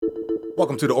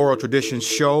Welcome to the Oral Traditions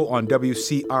Show on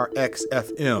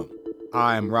WCRX-FM.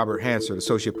 I'm Robert Hansard,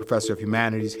 Associate Professor of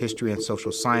Humanities, History, and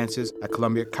Social Sciences at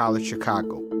Columbia College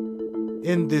Chicago.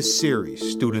 In this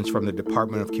series, students from the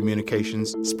Department of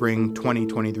Communications Spring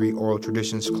 2023 Oral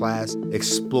Traditions class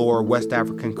explore West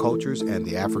African cultures and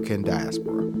the African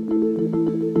diaspora.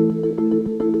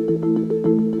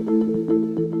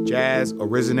 Jazz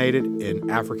originated in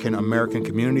African American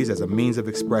communities as a means of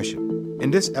expression. In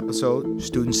this episode,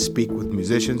 students speak with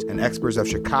musicians and experts of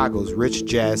Chicago's rich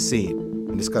jazz scene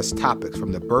and discuss topics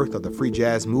from the birth of the free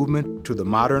jazz movement to the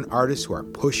modern artists who are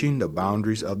pushing the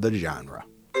boundaries of the genre.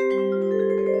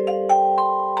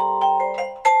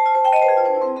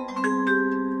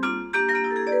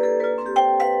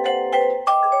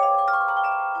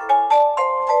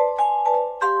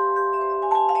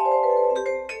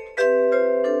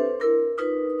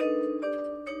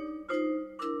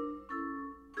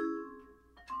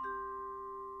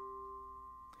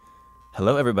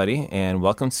 Hello, everybody, and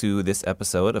welcome to this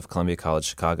episode of Columbia College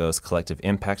Chicago's Collective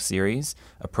Impact Series,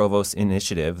 a Provost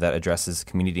initiative that addresses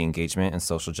community engagement and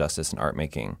social justice in art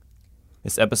making.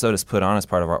 This episode is put on as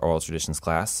part of our Oral Traditions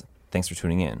class. Thanks for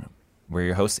tuning in. We're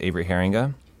your hosts, Avery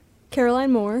Herringa,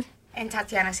 Caroline Moore, and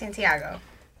Tatiana Santiago.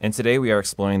 And today we are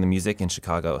exploring the music in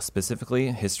Chicago,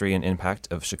 specifically history and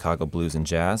impact of Chicago blues and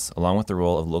jazz, along with the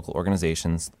role of local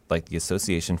organizations like the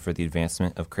Association for the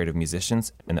Advancement of Creative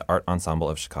Musicians and the Art Ensemble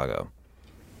of Chicago.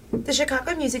 The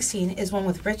Chicago music scene is one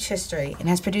with rich history and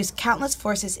has produced countless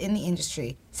forces in the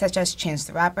industry, such as Chance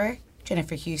the Rapper,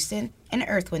 Jennifer Houston, and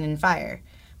Earth, Wind & Fire.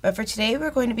 But for today,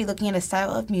 we're going to be looking at a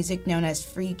style of music known as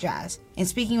free jazz, and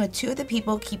speaking with two of the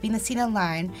people keeping the scene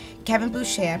alive, Kevin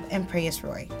Beauchamp and Prayas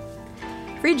Roy.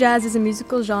 Free jazz is a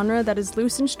musical genre that is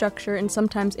loose in structure and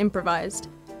sometimes improvised.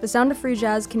 The sound of free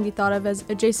jazz can be thought of as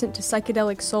adjacent to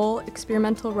psychedelic soul,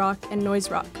 experimental rock, and noise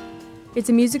rock. It's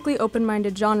a musically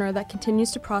open-minded genre that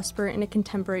continues to prosper in a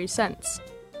contemporary sense.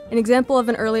 An example of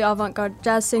an early avant-garde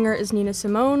jazz singer is Nina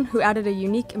Simone, who added a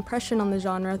unique impression on the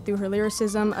genre through her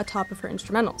lyricism atop of her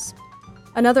instrumentals.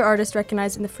 Another artist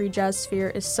recognized in the free jazz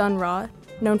sphere is Sun Ra,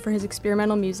 known for his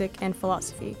experimental music and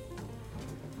philosophy.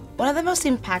 One of the most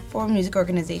impactful music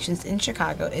organizations in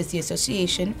Chicago is the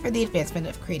Association for the Advancement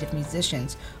of Creative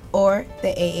Musicians, or the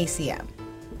AACM.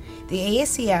 The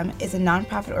AACM is a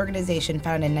nonprofit organization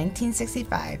founded in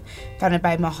 1965, founded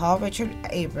by Mahal Richard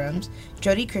Abrams,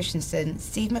 Jody Christensen,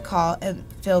 Steve McCall, and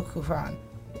Phil Couron.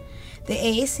 The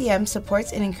AACM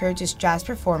supports and encourages jazz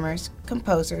performers,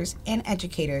 composers, and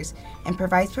educators, and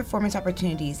provides performance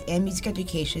opportunities and music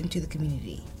education to the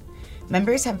community.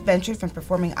 Members have ventured from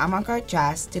performing avant-garde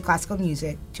jazz to classical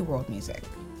music to world music.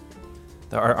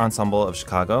 The Art Ensemble of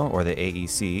Chicago, or the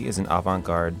AEC, is an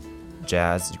avant-garde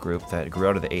jazz group that grew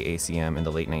out of the AACM in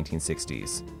the late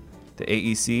 1960s. The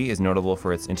AEC is notable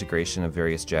for its integration of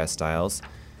various jazz styles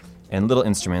and little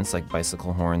instruments like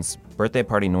bicycle horns, birthday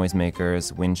party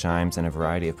noisemakers, wind chimes, and a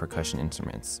variety of percussion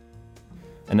instruments.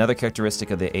 Another characteristic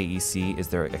of the AEC is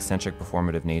their eccentric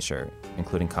performative nature,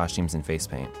 including costumes and face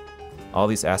paint. All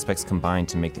these aspects combine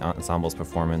to make the ensemble's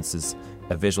performances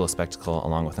a visual spectacle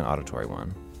along with an auditory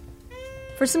one.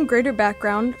 For some greater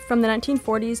background, from the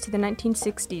 1940s to the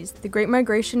 1960s, the Great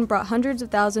Migration brought hundreds of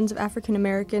thousands of African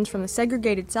Americans from the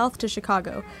segregated South to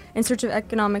Chicago in search of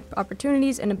economic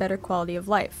opportunities and a better quality of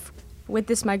life. With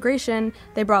this migration,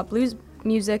 they brought blues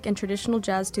music and traditional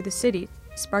jazz to the city,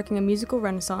 sparking a musical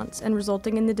renaissance and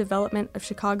resulting in the development of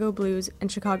Chicago blues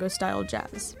and Chicago-style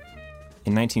jazz.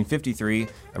 In 1953,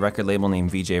 a record label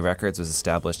named VJ Records was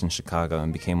established in Chicago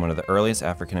and became one of the earliest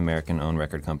African American-owned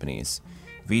record companies.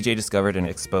 VJ discovered and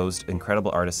exposed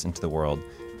incredible artists into the world,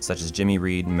 such as Jimmy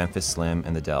Reed, Memphis Slim,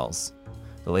 and the Dells.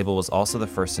 The label was also the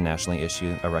first to nationally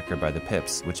issue a record by the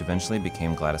Pips, which eventually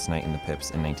became Gladys Knight and the Pips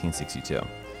in 1962.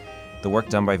 The work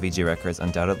done by VJ Records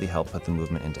undoubtedly helped put the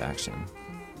movement into action.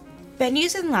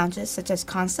 Venues and lounges such as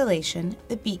Constellation,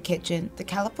 the Beat Kitchen, the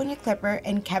California Clipper,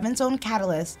 and Kevin's Own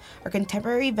Catalyst are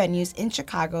contemporary venues in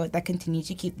Chicago that continue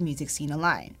to keep the music scene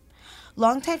alive.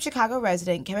 Longtime Chicago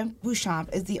resident Kevin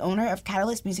Beauchamp is the owner of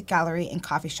Catalyst Music Gallery and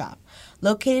Coffee Shop,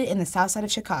 located in the south side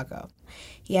of Chicago.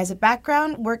 He has a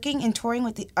background working and touring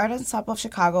with the Art Ensemble of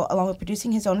Chicago, along with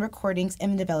producing his own recordings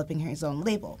and developing his own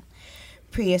label.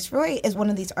 Prayas Roy is one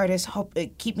of these artists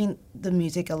keeping the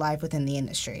music alive within the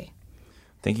industry.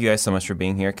 Thank you guys so much for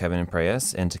being here, Kevin and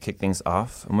Prayas. And to kick things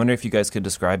off, I'm wondering if you guys could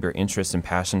describe your interest and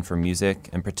passion for music,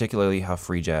 and particularly how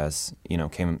free jazz,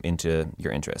 came into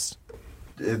your interest.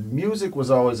 Music was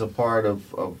always a part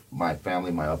of my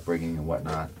family, my upbringing and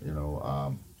whatnot.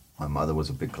 My mother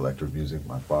was a big collector of music.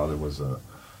 My father was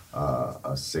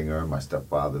a singer. My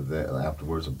stepfather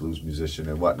afterwards a blues musician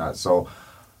and whatnot. So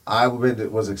I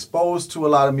was exposed to a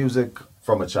lot of music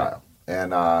from a child.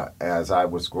 And as I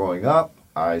was growing up,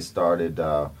 I started,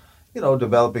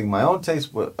 developing my own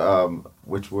tastes,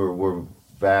 which were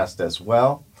vast as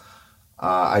well.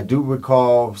 I do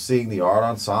recall seeing the art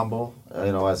ensemble,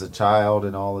 as a child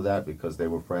and all of that, because they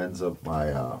were friends of my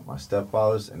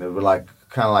stepfathers, and they were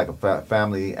kind of like a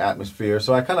family atmosphere.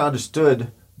 So I kind of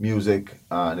understood music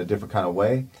in a different kind of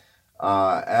way.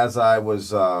 As I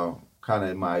was kind of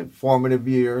in my formative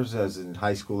years, as in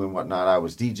high school and whatnot, I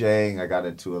was DJing. I got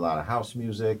into a lot of house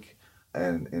music,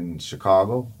 and in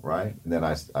Chicago, right? And then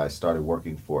I started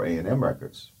working for A&M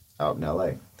Records out in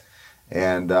L.A.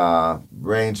 and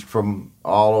ranged from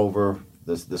all over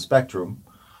the spectrum,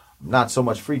 not so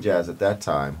much free jazz at that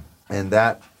time. And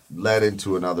that led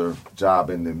into another job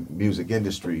in the music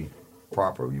industry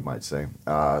proper, you might say,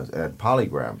 at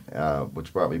Polygram,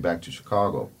 which brought me back to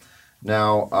Chicago.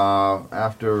 Now,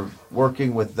 after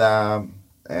working with them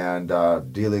and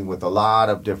dealing with a lot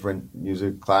of different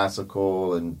music,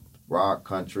 classical and rock,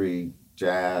 country,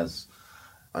 jazz,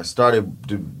 I started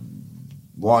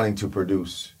wanting to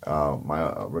produce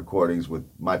my recordings with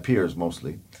my peers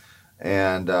mostly.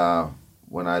 And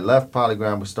when I left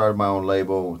Polygram, I started my own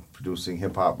label, producing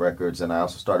hip-hop records, and I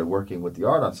also started working with the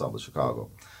Art Ensemble of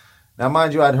Chicago. Now,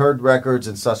 mind you, I'd heard records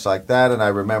and such like that, and I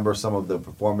remember some of the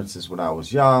performances when I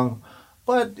was young,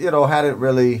 but, hadn't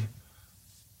really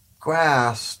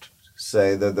grasped,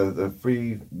 say, the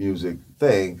free music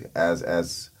thing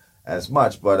as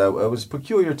much. But it was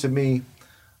peculiar to me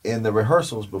in the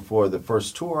rehearsals before the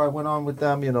first tour I went on with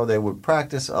them. They would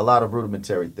practice a lot of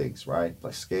rudimentary things, right,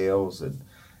 like scales, and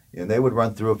they would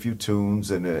run through a few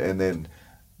tunes, and then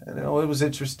it was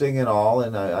interesting and all,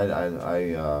 and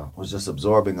I was just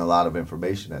absorbing a lot of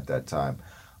information at that time.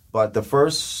 But the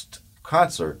first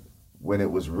concert, when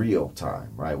it was real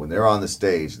time, right, when they're on the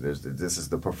stage, this is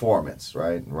the performance,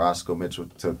 right, and Roscoe Mitchell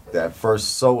took that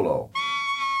first solo.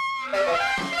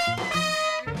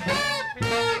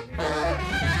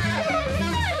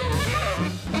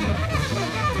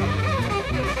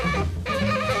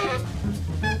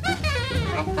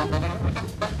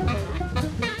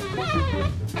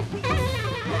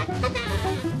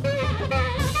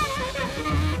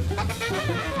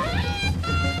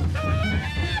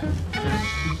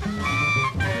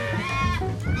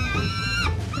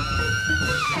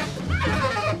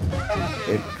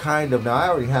 Now I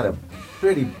already had a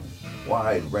pretty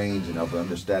wide range of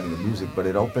understanding of music, but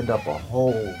it opened up a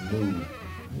whole new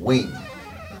wing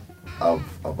of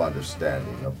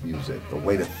understanding of music, the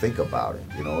way to think about it.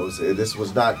 This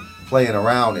was not playing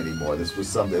around anymore. This was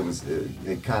something,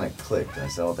 it kind of clicked. And I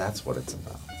said, oh, that's what it's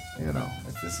about.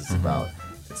 This is about,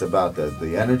 it's about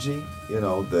the energy,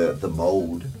 the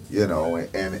mode,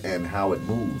 and how it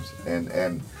moves.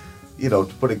 And to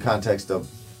put in context of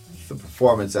the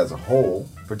performance as a whole,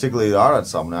 particularly the art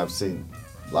ensemble. I've seen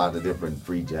a lot of different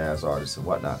free jazz artists and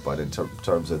whatnot, but in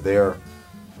terms of their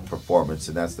performance,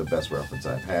 and that's the best reference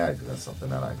I've had, because that's something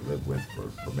that I lived with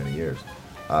for many years.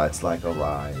 It's like a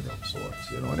ride of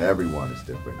sorts, and everyone is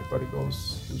different, but it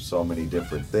goes through so many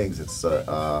different things. It's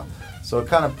so it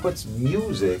kind of puts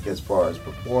music, as far as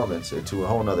performance, into a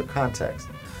whole other context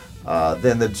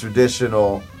than the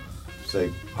traditional,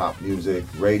 say, pop music,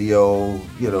 radio,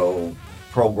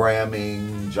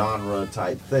 programming, genre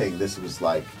type thing. This was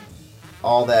like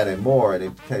all that and more, and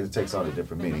it kind of takes on a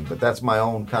different meaning. But that's my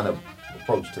own kind of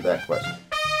approach to that question.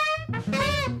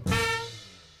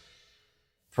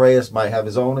 Preyas might have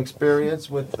his own experience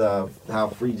with how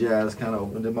free jazz kind of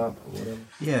opened him up or whatever.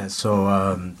 Yeah, so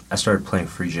I started playing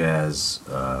free jazz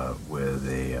with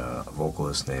a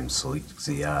vocalist named Salik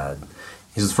Ziad.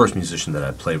 He's the first musician that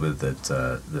I played with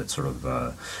that sort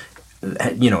of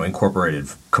incorporated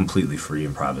completely free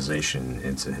improvisation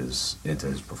into his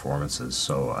performances.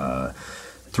 So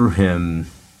through him,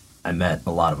 I met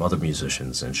a lot of other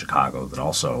musicians in Chicago that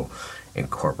also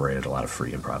incorporated a lot of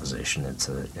free improvisation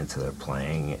into their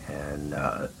playing. And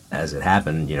as it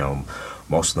happened,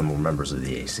 most of them were members of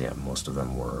the ACM. Most of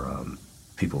them were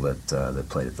people that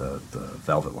played at the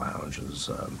Velvet Lounge. It was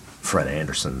Fred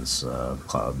Anderson's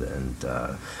club, and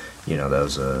that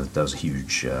was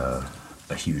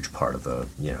a huge part of the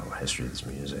history of this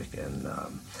music, and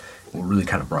what really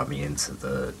kind of brought me into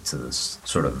this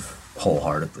sort of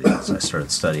wholeheartedly as I started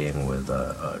studying with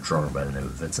a drummer by the name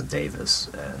of Vincent Davis,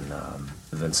 and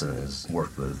Vincent has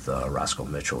worked with Roscoe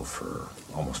Mitchell for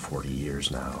almost 40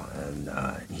 years now, and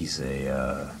he's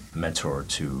a mentor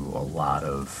to a lot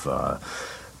of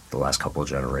the last couple of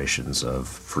generations of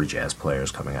free jazz players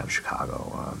coming out of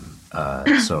Chicago.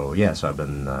 So I've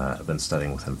been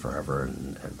studying with him forever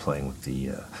and playing with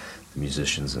the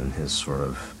musicians in his sort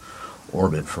of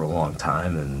orbit for a long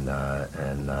time, and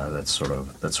that's sort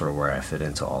of where I fit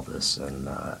into all this. And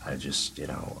I just,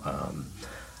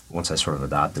 once I sort of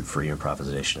adopted free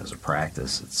improvisation as a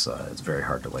practice, it's very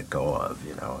hard to let go of.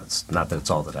 It's not that it's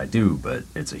all that I do, but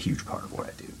it's a huge part of what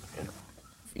I do.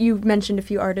 You mentioned a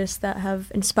few artists that have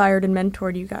inspired and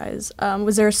mentored you guys.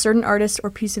 Was there a certain artist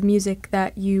or piece of music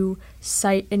that you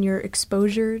cite in your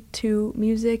exposure to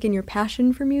music and your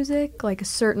passion for music? Like a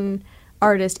certain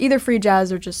artist, either free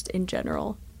jazz or just in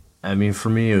general? I mean, for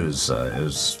me, it was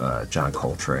John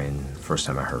Coltrane. First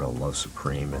time I heard of Love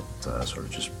Supreme, it sort of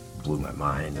just blew my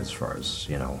mind as far as,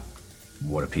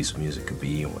 what a piece of music could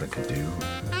be and what it could do.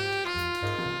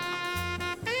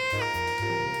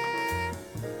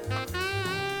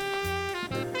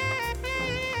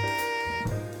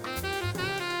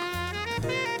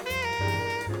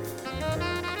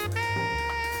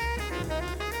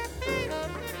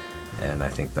 And I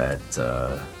think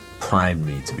that primed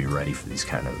me to be ready for these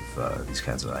kinds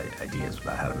of ideas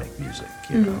about how to make music.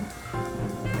 You know.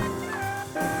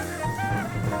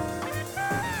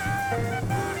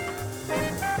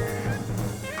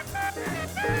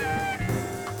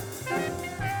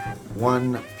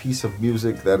 One piece of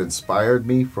music that inspired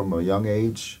me from a young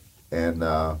age, and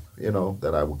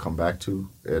that I will come back to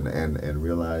and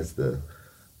realize the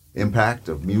impact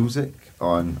of music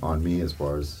on me, as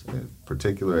far as in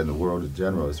particular in the world in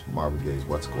general, is Marvin Gaye's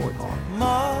 "What's Going On."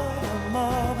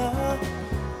 Mother,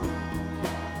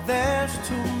 there's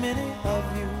too many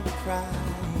of you crying.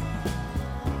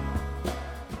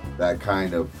 That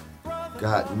kind of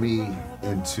got me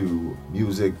into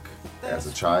music as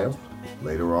a child,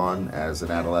 later on as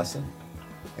an adolescent,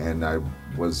 and I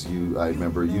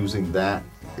remember using that,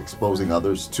 exposing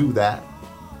others to that,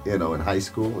 in high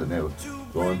school, and they were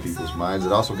blowing people's minds.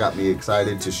 It also got me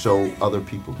excited to show other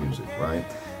people music, right?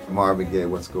 Marvin Gaye,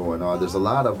 "What's Going On." There's a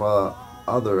lot of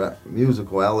other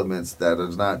musical elements that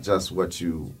is not just what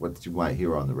you might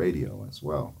hear on the radio as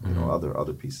well,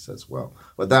 other pieces as well.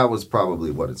 But that was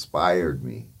probably what inspired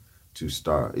me to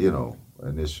start,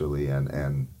 initially and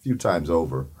a few times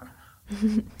over.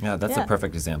 Yeah, that's a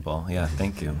perfect example. Yeah,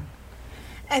 thank you.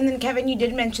 And then, Kevin, you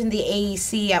did mention the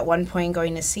AEC at one point,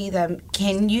 going to see them.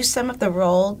 Can you sum up the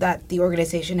role that the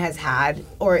organization has had,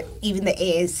 or even the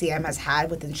AACM has had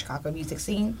within the Chicago music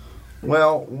scene?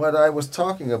 Well, what I was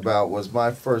talking about was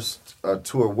my first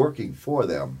tour working for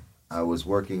them. I was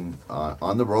working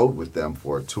on the road with them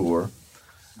for a tour.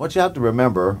 What you have to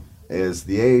remember is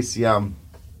the AACM,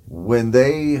 when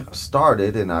they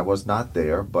started, and I was not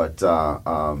there, but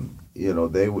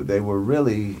they were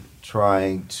really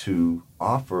trying to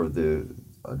offer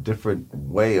a different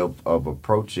way of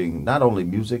approaching not only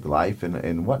music, life,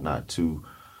 and whatnot to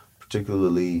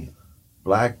particularly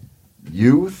black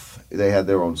youth. They had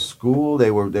their own school.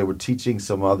 They were teaching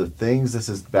some other things. This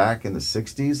is back in the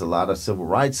 60s, a lot of civil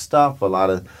rights stuff, a lot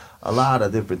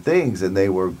of different things, and they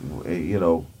were,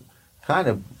 kind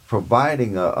of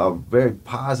providing a very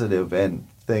positive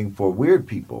thing for weird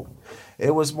people.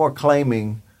 It was more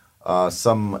claiming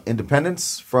some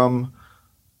independence from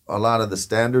a lot of the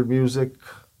standard music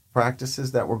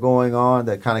practices that were going on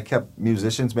that kind of kept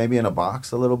musicians maybe in a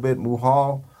box a little bit.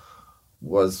 Muhal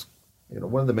was,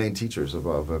 one of the main teachers of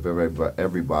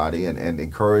everybody, and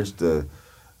encouraged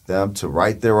them to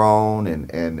write their own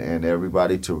and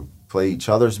everybody to play each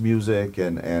other's music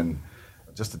and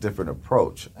just a different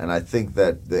approach. And I think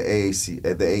that the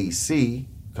AEC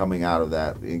coming out of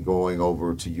that and going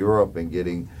over to Europe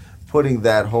and putting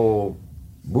that whole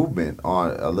movement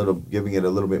on giving it a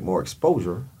little bit more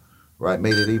exposure, right,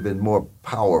 made it even more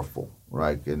powerful,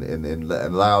 right, and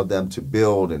allowed them to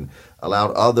build and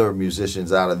allowed other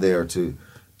musicians out of there to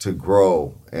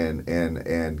grow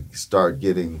and start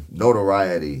getting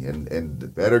notoriety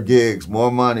and better gigs,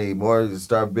 more money,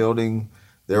 start building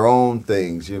their own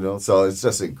things, So it's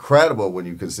just incredible when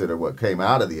you consider what came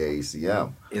out of the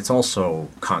AACM. It's also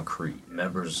concrete.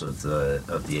 Members of the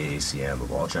AACM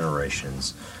of all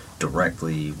generations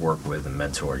directly work with and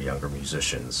mentor younger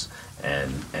musicians,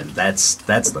 and that's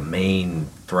the main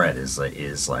thread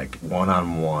is like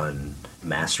one-on-one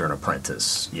master and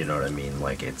apprentice. You know what I mean?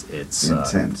 Like it's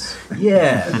intense.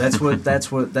 That's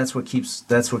what keeps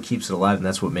it alive, and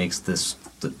that's what makes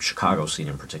the Chicago scene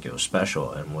in particular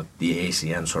special. And what the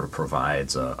AACM sort of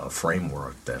provides a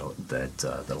framework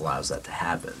that allows that to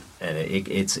happen, and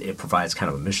it provides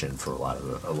kind of a mission for a lot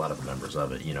of the members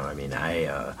of it.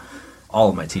 All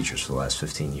of my teachers for the last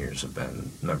 15 years have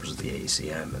been members of the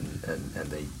AACM,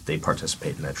 and they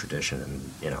participate in that tradition,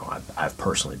 and I've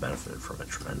personally benefited from it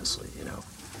tremendously.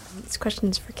 This question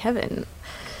is for Kevin.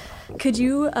 Could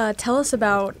you tell us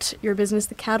about your business,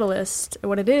 The Catalyst,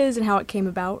 what it is, and how it came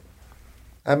about?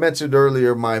 I mentioned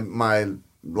earlier my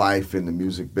life in the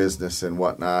music business and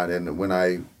whatnot, and when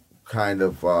I kind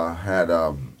of had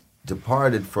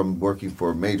departed from working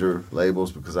for major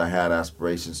labels because I had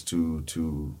aspirations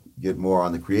to get more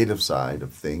on the creative side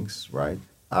of things, right?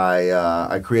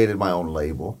 I created my own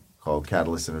label called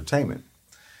Catalyst Entertainment.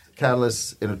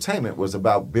 Catalyst Entertainment was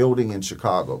about building in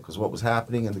Chicago, because what was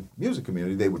happening in the music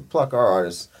community, they would pluck our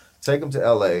artists, take them to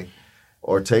LA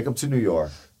or take them to New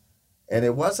York, and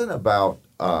it wasn't about,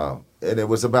 and it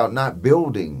was about not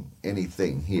building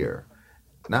anything here.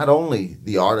 Not only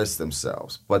the artists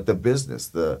themselves, but the business,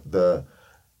 the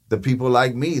people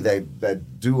like me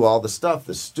that do all the stuff,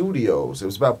 the studios. It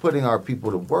was about putting our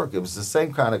people to work. It was the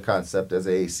same kind of concept as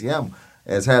AACM,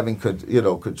 as having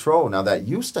control. Now that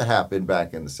used to happen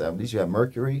back in the 70s. You had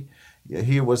Mercury,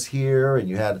 Here Was Here, and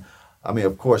you had, I mean,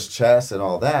 of course, Chess and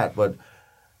all that, but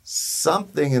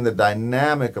something in the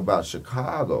dynamic about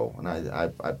Chicago, and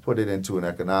I put it into an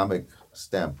economic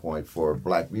standpoint for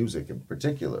black music in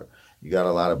particular. You got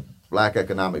a lot of black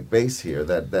economic base here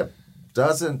that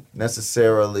doesn't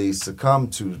necessarily succumb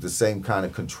to the same kind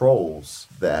of controls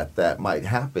that might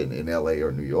happen in LA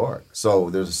or New York.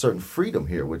 So there's a certain freedom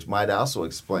here, which might also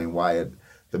explain why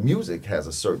the music has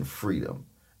a certain freedom,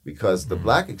 because the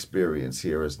black experience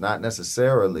here is not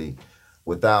necessarily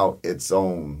without its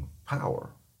own power,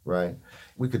 right?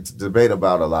 We could debate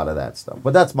about a lot of that stuff,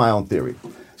 but that's my own theory.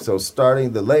 So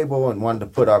starting the label and wanting to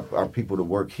put our people to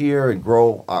work here and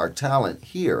grow our talent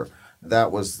here,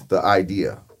 that was the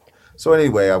idea. So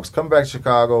anyway, I was coming back to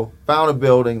Chicago, found a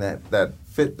building that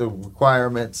fit the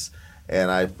requirements,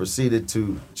 and I proceeded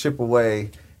to chip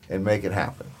away and make it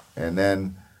happen. And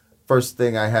then first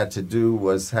thing I had to do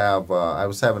was have, I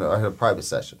had a private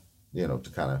session,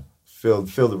 to kind of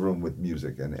fill the room with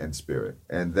music and spirit.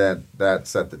 And that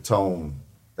set the tone.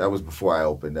 That was before I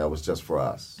opened. That was just for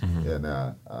us. Mm-hmm.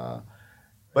 And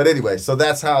but anyway, so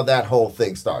that's how that whole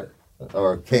thing started,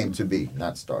 or came to be,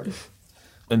 not started.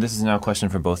 And this is now a question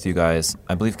for both of you guys.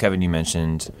 I believe, Kevin, you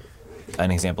mentioned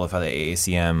an example of how the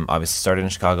AACM obviously started in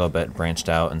Chicago but branched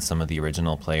out, and some of the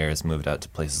original players moved out to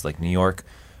places like New York.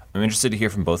 I'm interested to hear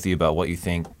from both of you about what you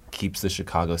think keeps the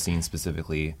Chicago scene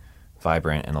specifically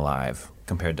vibrant and alive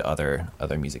compared to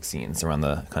other music scenes around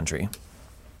the country.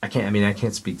 I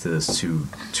can't speak to this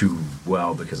too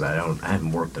well because I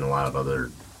haven't worked in a lot of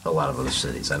other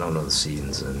cities. I don't know the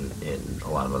scenes in a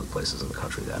lot of other places in the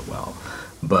country that well.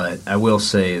 But I will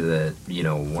say that,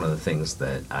 one of the things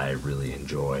that I really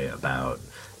enjoy about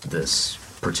this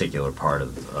particular part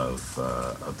of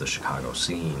the Chicago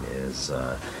scene is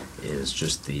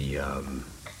just the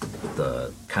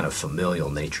kind of familial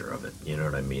nature of it. You know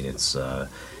what I mean? It's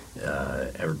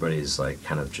everybody's like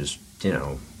kind of just,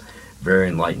 very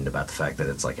enlightened about the fact that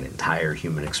it's like an entire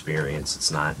human experience. It's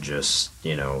not just,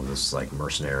 this like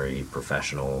mercenary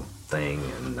professional thing,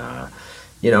 and that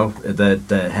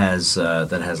has a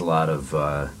lot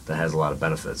of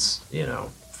benefits,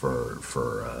 for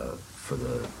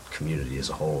the community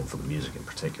as a whole, and for the music in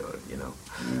particular, Yeah.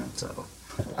 So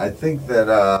I think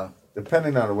that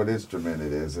depending on what instrument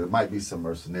it is, there might be some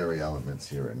mercenary elements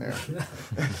here and there.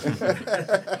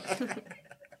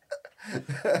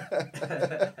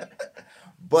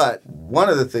 But one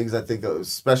of the things I think is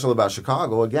special about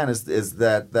Chicago, again, is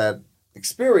that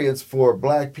experience for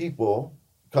black people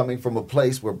coming from a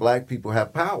place where black people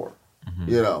have power,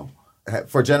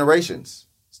 for generations.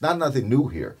 It's not nothing new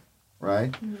here,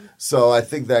 right? Mm-hmm. So I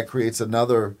think that creates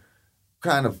another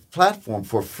kind of platform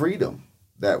for freedom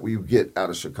that we get out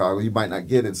of Chicago. You might not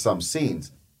get in some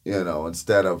scenes,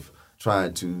 instead of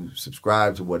trying to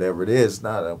subscribe to whatever it is.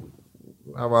 Not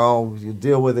our own, you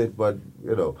deal with it, but,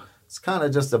 it's kind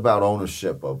of just about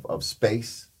ownership of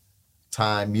space,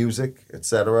 time, music,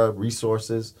 etc.,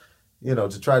 resources,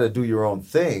 to try to do your own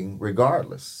thing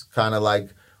regardless. Kind of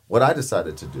like what I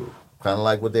decided to do. Kind of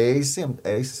like what the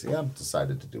AACM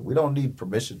decided to do. We don't need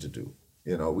permission to do.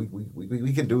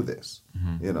 We can do this,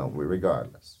 mm-hmm.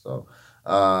 Regardless. So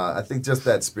I think just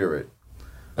that spirit.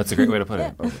 That's a great way to put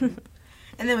it.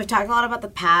 And then we've talked a lot about the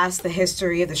past, the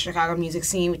history of the Chicago music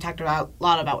scene. We talked a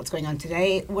lot about what's going on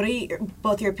today. What are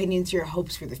both your opinions, your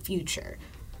hopes for the future?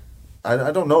 I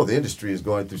don't know. The industry is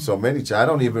going through so many. I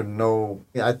don't even know.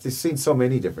 I've seen so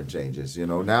many different changes.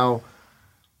 Now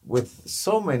with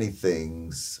so many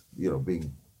things,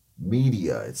 being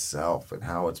media itself and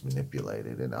how it's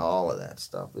manipulated and all of that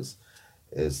stuff is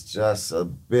just a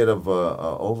bit of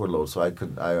a overload. So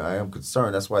I am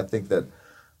concerned. That's why I think that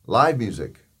live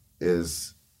music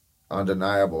is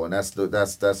undeniable, and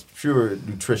that's pure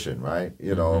nutrition, right?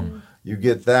 Mm-hmm. You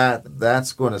get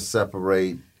that's going to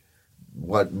separate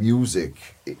what music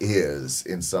is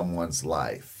in someone's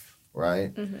life,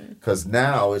 right? Because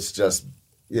now it's just,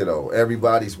 you know,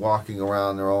 everybody's walking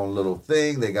around their own little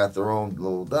thing. They got their own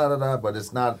little da-da-da, but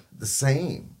it's not the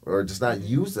same, or just not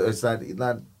used. It's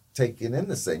not taken in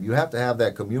the same. You have to have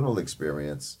that communal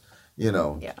experience, you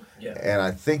know. Yeah. And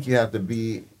I think you have to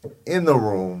be in the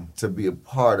room to be a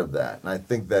part of that. And I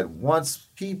think that once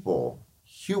people,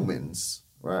 humans,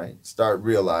 right, start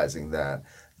realizing that,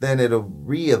 then it'll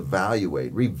revalue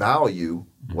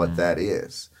what that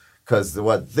is. Because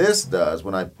what this does,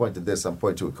 when I point to this, I'm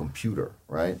pointing to a computer,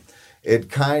 right? It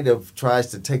kind of tries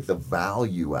to take the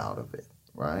value out of it,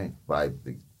 right? By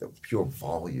the pure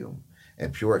volume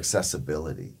and pure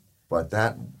accessibility. But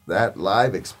that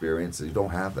live experience, you don't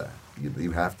have that.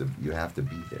 You have to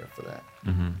be there for that,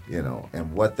 you know.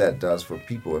 And what that does for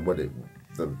people, and what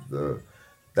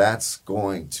that's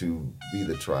going to be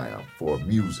the triumph for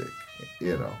music,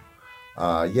 you know.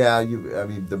 I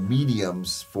mean, the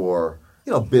mediums for,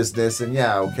 you know, business, and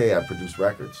I produce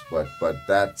records, but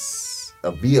that's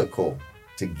a vehicle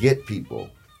to get people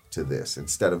to this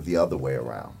instead of the other way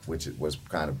around, which it was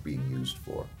kind of being used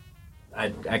for.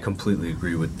 I completely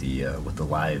agree with the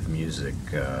live music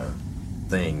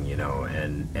thing, you know,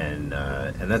 and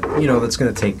that, you know, that's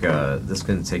going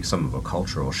to take some of a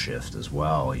cultural shift as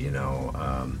well, you know,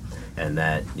 and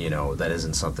that, you know, that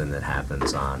isn't something that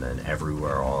happens on an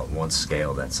everywhere all at once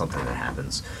scale. That's something that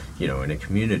happens, you know, in a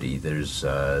community. There's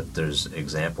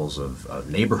examples of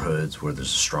neighborhoods where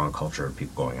there's a strong culture of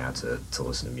people going out to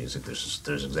listen to music.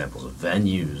 There's examples of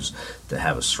venues that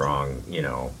have a strong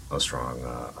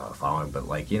following. But,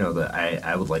 like, you know,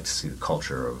 I would like to see the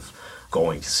culture of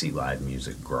going to see live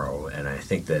music grow, and I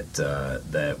think that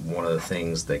that one of the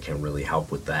things that can really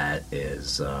help with that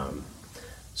is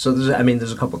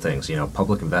there's a couple things. You know,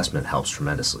 public investment helps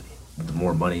tremendously. The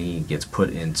more money gets put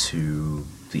into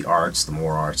the arts, the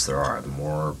more arts there are. The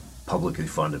more publicly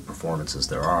funded performances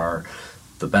there are,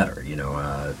 the better. You know,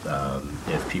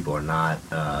 if people are not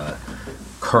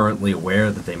currently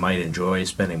aware that they might enjoy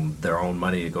spending their own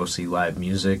money to go see live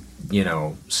music, you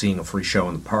know, seeing a free show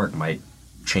in the park might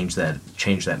change that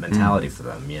mentality for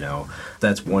them, you know.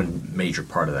 That's one major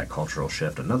part of that cultural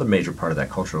shift. Another major part of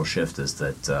that cultural shift is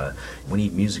that we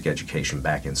need music education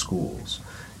back in schools.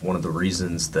 One of the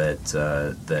reasons that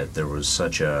there was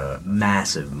such a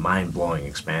massive, mind-blowing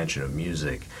expansion of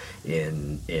music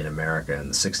in America in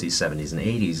the 60s, 70s, and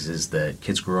 80s is that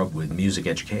kids grew up with music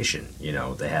education. You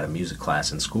know, they had a music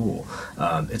class in school.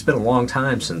 It's been a long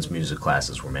time since music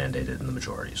classes were mandated in the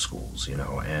majority of schools, you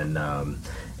know, and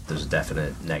there's a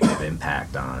definite negative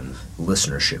impact on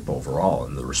listenership overall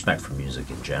and the respect for music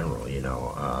in general, you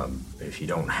know. If you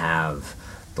don't have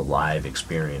the live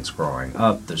experience growing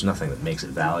up, there's nothing that makes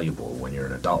it valuable when you're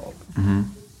an adult.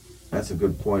 That's a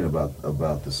good point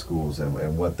about the schools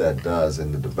and what that does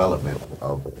in the development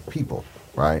of people,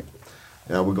 right?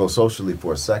 You know, we go socially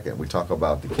for a second. We talk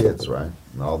about the kids, right?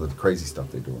 And all the crazy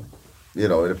stuff they're doing. You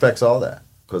know, it affects all that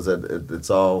because it's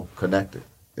all connected,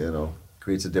 you know.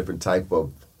 Creates a different type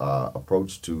of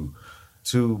approach to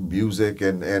music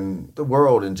and the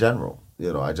world in general.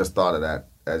 You know, I just thought of that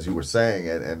as you were saying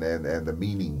and the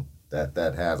meaning that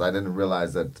has. I didn't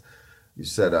realize that you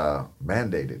said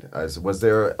mandated. Was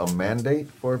there a mandate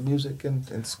for music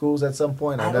in schools at some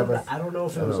point? I don't know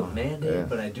if it was a mandate,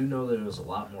 but I do know that it was a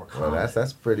lot more common. Well,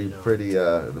 that's pretty, you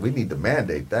know. We need to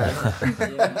mandate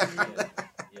that.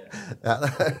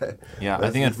 Yeah, I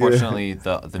think unfortunately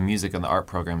the music and the art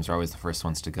programs are always the first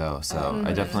ones to go. So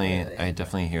I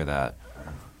definitely hear that.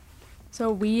 So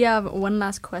we have one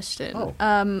last question.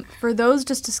 For those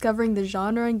just discovering the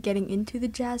genre and getting into the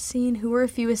jazz scene, who are a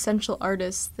few essential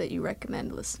artists that you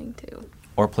recommend listening to?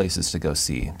 Or places to go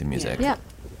see the music. Yeah.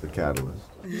 The Catalyst.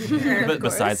 But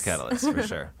besides Catalyst, for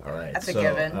sure. All right. That's a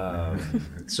given.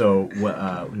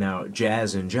 Now,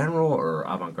 jazz in general or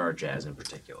avant-garde jazz in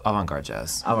particular? Avant-garde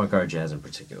jazz. Avant-garde jazz in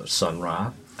particular. Sun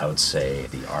Ra, I would say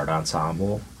the Art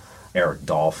Ensemble, Eric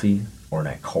Dolphy,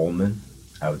 Ornette Coleman,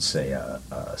 I would say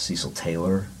Cecil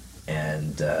Taylor,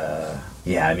 and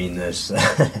I mean, there's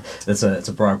it's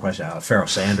a broad question. Pharoah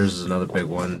Sanders is another big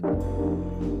one.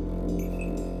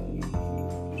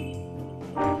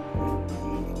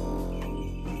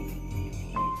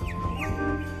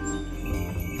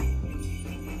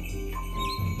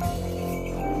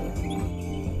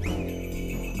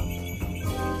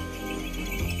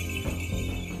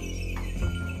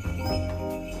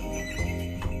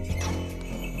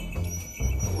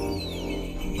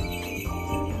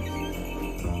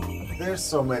 There's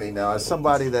so many now. As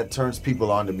somebody that turns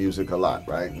people on to music a lot,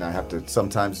 right? And I have to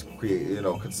sometimes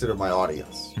consider my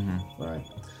audience, right?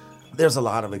 There's a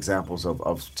lot of examples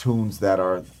of tunes that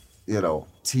are,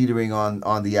 teetering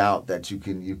on the out that you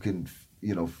can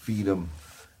feed them,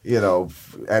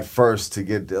 at first to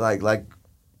get like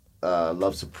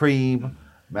Love Supreme,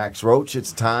 Max Roach,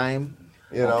 It's Time,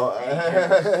 Eddie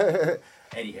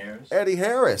Harris. Eddie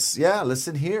Harris, yeah,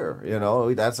 listen here,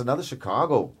 that's another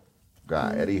Chicago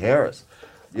guy, Eddie Harris.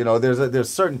 There's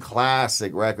certain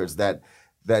classic records that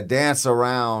dance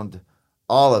around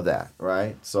all of that,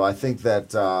 right? So I think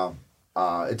that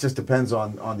it just depends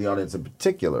on the audience in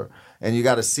particular, and you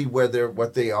got to see what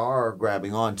they are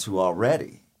grabbing onto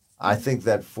already. I think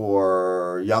that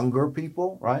for younger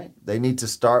people, right, they need to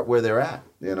start where they're at.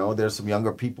 There's some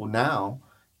younger people now,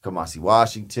 Kamasi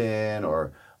Washington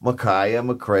or Micaiah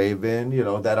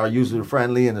McCraven, that are user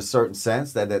friendly in a certain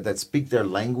sense, that speak their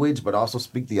language, but also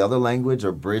speak the other language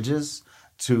or bridges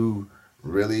to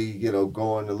really,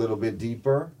 going a little bit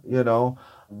deeper.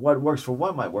 What works for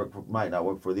one might not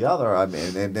work for the other. I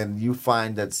mean, and then you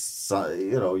find that's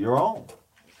your own.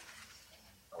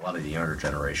 A lot of the younger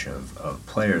generation of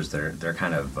players, they're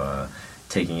kind of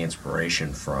taking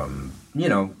inspiration from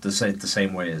the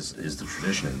same way as the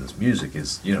tradition in this music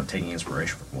is taking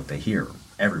inspiration from what they hear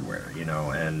everywhere,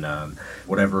 and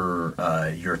whatever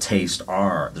your tastes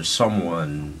are, there's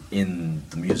someone in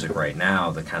the music right now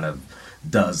that kind of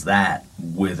does that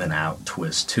with an out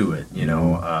twist to it.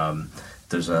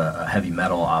 There's a heavy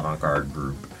metal avant-garde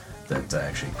group that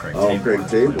actually Craig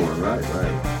Taborn, right.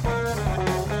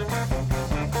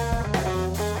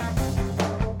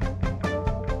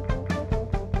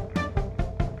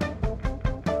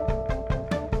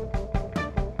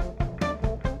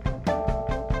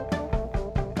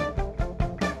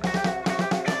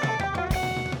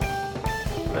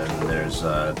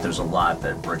 There's a lot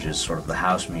that bridges sort of the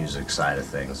house music side of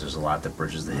things. There's a lot that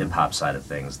bridges the hip hop side of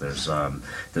things. There's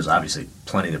obviously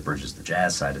plenty that bridges the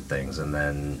jazz side of things, and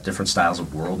then different styles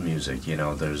of world music.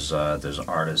 There's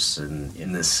artists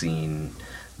in this scene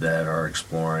that are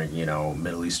exploring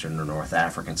Middle Eastern or North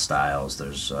African styles.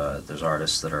 There's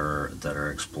artists that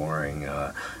are exploring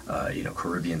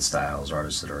Caribbean styles,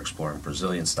 artists that are exploring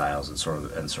Brazilian styles, and sort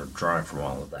of drawing from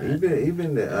all of that.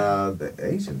 Even the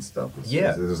Asian stuff.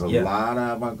 There's a lot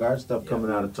of avant-garde stuff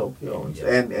coming out of Tokyo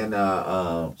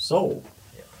and Seoul.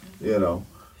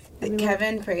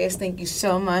 Kevin, Prayas, thank you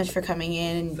so much for coming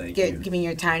in and giving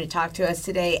your time to talk to us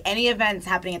today. Any events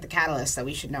happening at the Catalyst that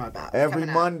we should know about? Every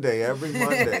Monday at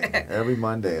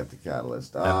the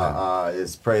Catalyst.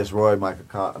 Is Prayas Roy,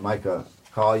 Micah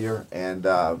Collier, and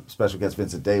special guest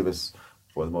Vincent Davis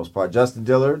for the most part. Justin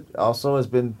Dillard also has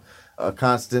been a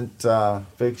constant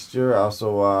fixture.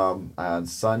 Also on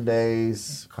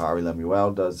Sundays, Kari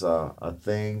Lemuel does a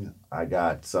thing. I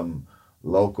got some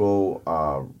local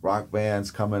rock bands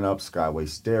coming up, Skyway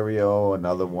Stereo,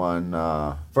 another one.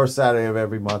 First Saturday of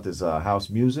every month is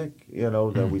house music,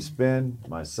 that we spin,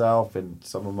 myself and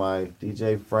some of my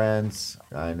DJ friends,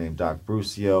 a guy named Doc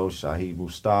Brucio, Shahid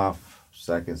Mustaf.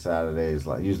 Second Saturday is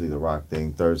usually the rock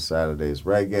thing. Third Saturday is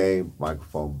reggae.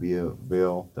 Microphone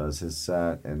Bill does his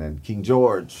set. And then King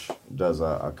George does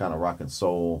a kind of rock and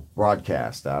soul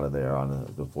broadcast out of there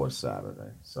on the fourth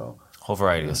Saturday. So whole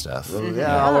variety of stuff.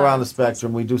 Yeah, all around the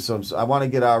spectrum. We do some. I want to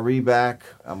get our back.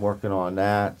 I'm working on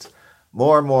that.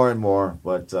 More and more.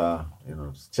 But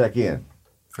just check in.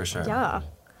 For sure. Yeah.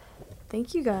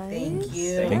 Thank you guys. Thank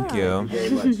you. Thank you. Very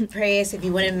much. Prayas, if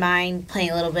you wouldn't mind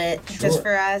playing a little bit just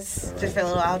for us, just for a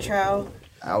little outro.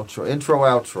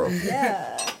 Outro.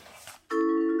 Yeah.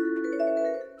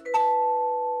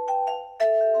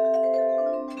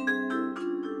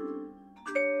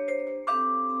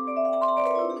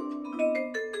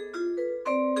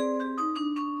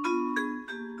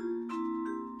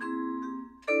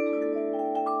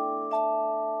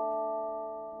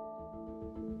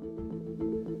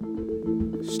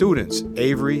 Students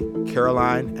Avery,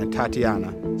 Caroline, and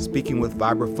Tatiana speaking with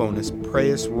vibraphonist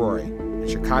Prayas Roy and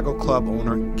Chicago club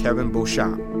owner Kevin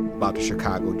Beauchamp about the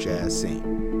Chicago jazz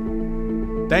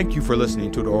scene. Thank you for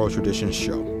listening to the Oral Traditions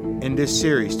Show. In this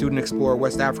series, students explore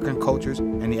West African cultures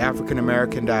and the African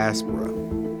American diaspora.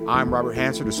 I'm Robert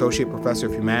Hansard, Associate Professor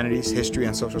of Humanities, History,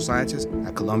 and Social Sciences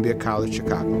at Columbia College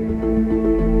Chicago.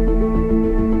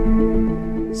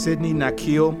 Sydney,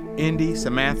 Nakil, Indy,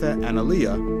 Samantha, and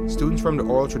Aaliyah, students from the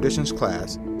Oral Traditions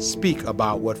class, speak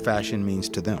about what fashion means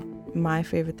to them. My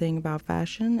favorite thing about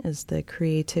fashion is the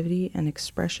creativity and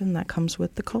expression that comes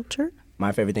with the culture.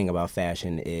 My favorite thing about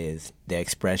fashion is the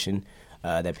expression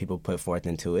that people put forth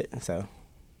into it. So,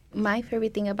 my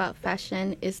favorite thing about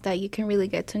fashion is that you can really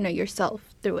get to know yourself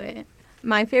through it.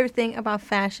 My favorite thing about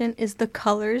fashion is the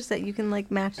colors that you can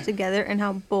match together and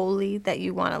how boldly that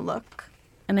you want to look.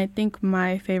 And I think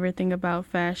my favorite thing about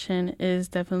fashion is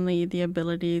definitely the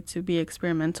ability to be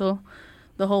experimental.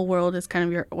 the whole world is kind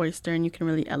of your oyster and you can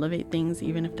really elevate things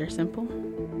even if they're simple.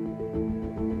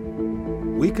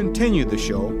 We continue the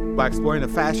show by exploring the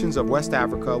fashions of West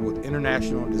Africa with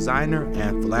international designer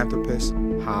and philanthropist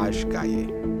Haj Gaye.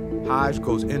 Haj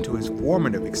goes into his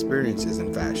formative experiences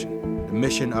in fashion, the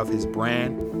mission of his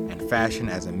brand, and fashion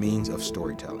as a means of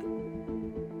storytelling.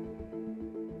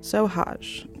 So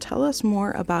Haj, tell us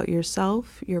more about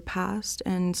yourself, your past,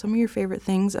 and some of your favorite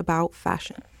things about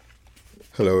fashion.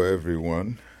 Hello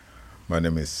everyone. My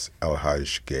name is El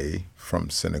Haj Gaye from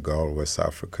Senegal, West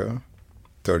Africa.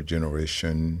 Third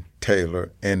generation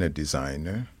tailor and a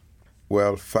designer.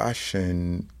 Well,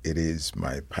 fashion, it is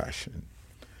my passion.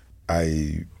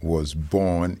 I was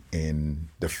born in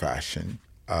the fashion.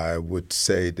 I would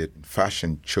say that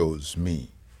fashion chose me.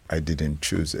 I didn't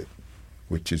choose it,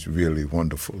 which is really a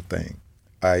wonderful thing.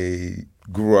 I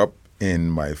grew up in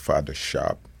my father's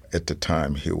shop. At the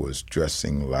time, he was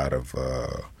dressing a lot of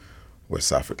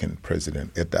West African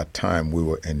presidents. At that time, we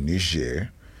were in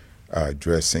Niger,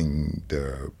 dressing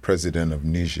the president of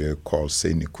Niger called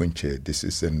Seyni Kunche. This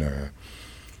is in the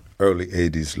early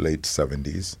 80s, late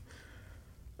 70s.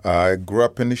 I grew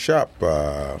up in the shop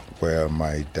where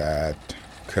my dad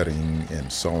cutting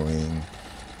and sewing.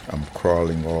 I'm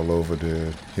crawling all over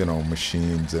the,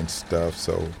 machines and stuff.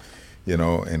 So,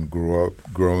 and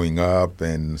growing up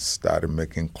and started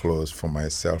making clothes for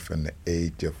myself in the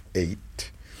age of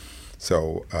 8.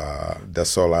 So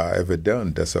that's all I ever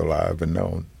done. That's all I ever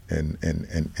known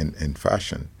in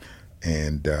fashion.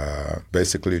 And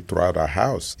basically throughout our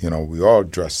house, we all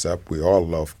dress up. We all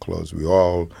love clothes. We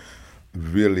all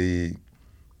really,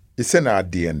 it's in our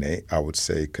DNA, I would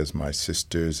say, because my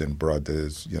sisters and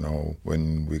brothers,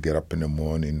 when we get up in the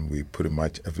morning, we pretty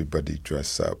much everybody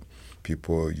dress up.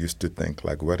 People used to think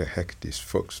like, where the heck these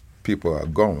people are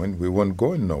going? We weren't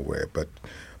going nowhere. But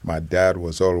my dad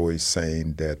was always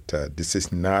saying that this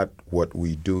is not what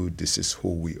we do, this is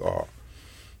who we are.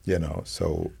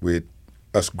 So with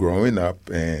us growing up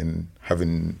and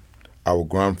having our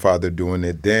grandfather doing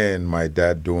it, then my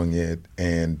dad doing it,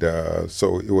 and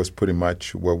so it was pretty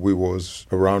much what we was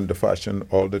around the fashion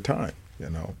all the time,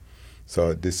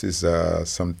 So this is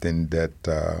something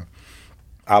that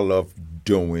I love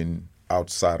doing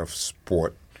outside of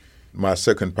sport. My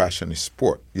second passion is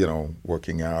sport,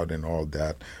 working out and all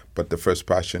that. But the first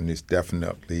passion is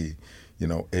definitely,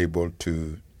 able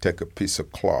to take a piece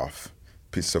of cloth,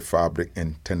 piece of fabric,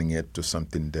 and turning it to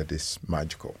something that is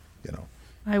magical,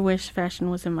 I wish fashion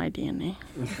was in my DNA,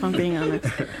 if I'm being honest.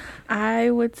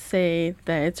 I would say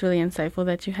that it's really insightful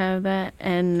that you have that.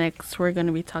 And next we're going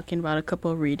to be talking about a couple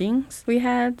of readings we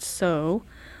had. So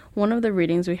one of the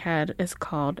readings we had is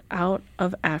called Out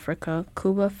of Africa,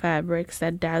 Kuba Fabrics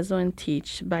That Dazzle and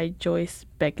Teach by Joyce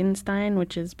Bekenstein,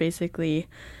 which is basically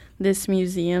this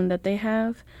museum that they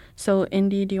have. So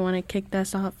Indy, do you want to kick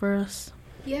that off for us?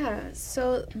 Yeah,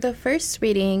 so the first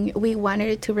reading, we wanted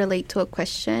it to relate to a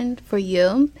question for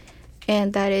you,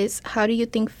 and that is, how do you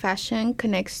think fashion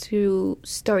connects to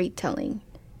storytelling?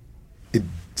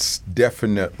 It's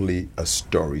definitely a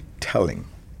storytelling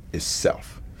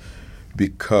itself,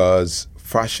 because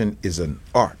fashion is an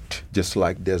art. Just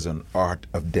like there's an art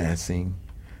of dancing,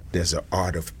 there's an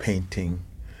art of painting.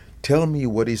 Tell me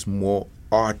what is more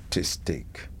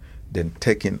artistic than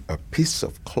taking a piece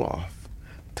of cloth,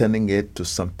 turning it to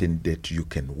something that you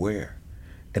can wear.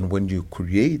 And when you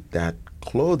create that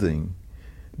clothing,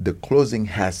 the clothing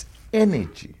has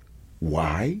energy.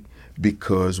 Why?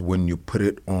 Because when you put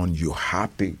it on, you're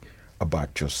happy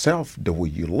about yourself, the way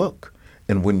you look.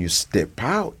 And when you step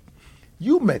out,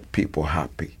 you make people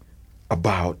happy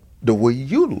about the way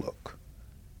you look.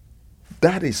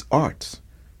 That is art.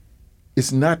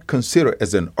 It's not considered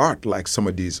as an art like some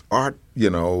of these art,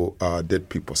 that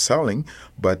people selling,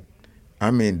 but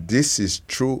this is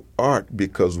true art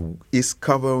because it's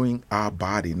covering our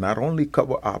body. Not only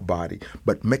cover our body,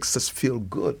 but makes us feel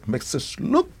good, makes us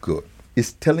look good.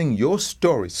 It's telling your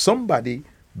story. Somebody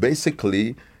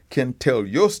basically can tell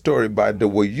your story by the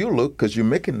way you look because you're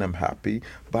making them happy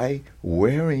by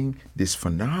wearing these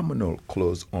phenomenal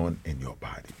clothes on in your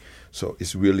body. So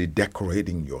it's really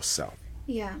decorating yourself.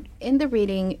 Yeah. In the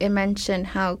reading, it mentioned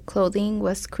how clothing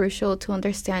was crucial to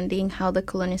understanding how the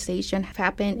colonization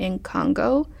happened in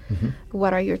Congo. Mm-hmm.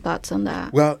 What are your thoughts on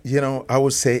that? Well, I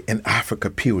would say in Africa,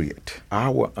 period,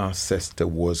 our ancestor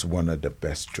was one of the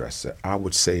best dressers. I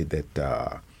would say that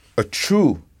a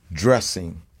true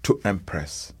dressing to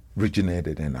impress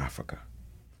originated in Africa.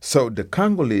 So the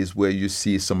Congolese, where you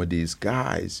see some of these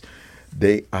guys,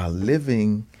 they are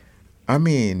living,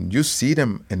 you see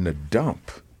them in the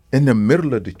dump, in the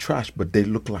middle of the trash, but they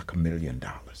look like $1 million.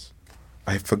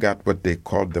 I forgot what they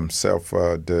called themselves,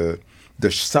 the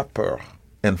the supper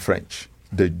in French,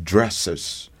 the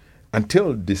dresses.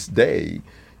 Until this day,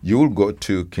 you will go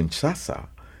to Kinshasa,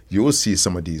 you will see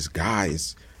some of these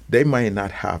guys, they might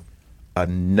not have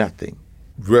nothing.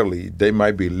 Really, they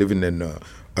might be living in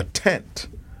a tent,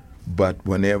 but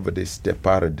whenever they step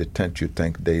out of the tent, you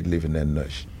think they're living in a...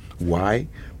 Why?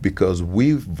 Because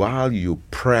we value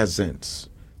presence.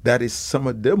 That is some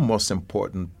of the most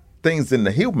important things in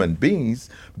the human beings,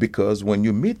 because when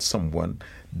you meet someone,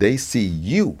 they see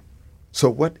you. So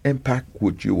what impact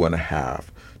would you want to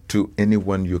have to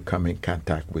anyone you come in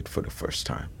contact with for the first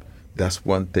time? That's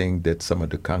one thing that some of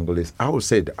the Congolese, I would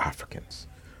say the Africans,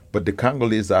 but the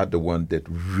Congolese are the ones that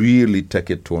really take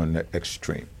it to an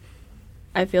extreme.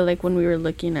 I feel like when we were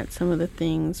looking at some of the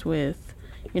things with,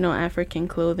 African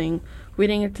clothing, we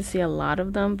didn't get to see a lot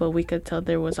of them, but we could tell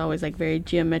there was always like very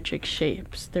geometric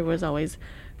shapes. There was always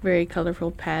very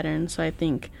colorful patterns. So I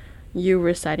think you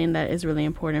reciting that is really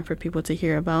important for people to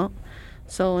hear about.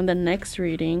 So in the next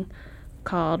reading,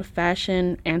 called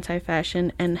Fashion,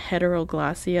 Anti-Fashion, and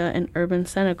Heteroglossia in Urban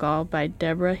Senegal by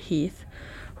Deborah Heath,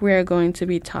 we are going to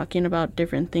be talking about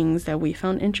different things that we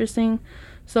found interesting.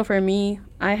 So for me,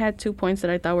 I had 2 points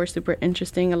that I thought were super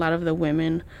interesting. A lot of the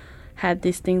women had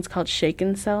these things called shake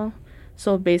and sell.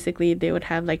 So basically they would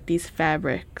have like these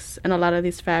fabrics, and a lot of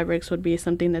these fabrics would be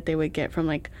something that they would get from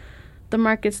like the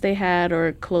markets they had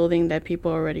or clothing that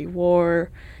people already wore,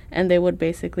 and they would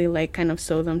basically like kind of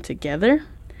sew them together.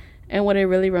 And what it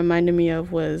really reminded me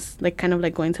of was like kind of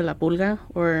like going to La Pulga,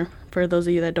 or for those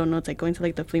of you that don't know, it's like going to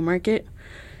like the flea market.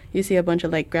 You see a bunch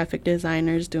of like graphic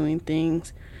designers doing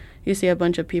things. You see a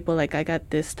bunch of people like, I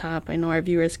got this top. I know our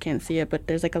viewers can't see it, but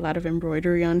there's like a lot of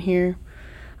embroidery on here.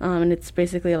 And it's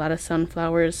basically a lot of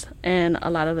sunflowers. And a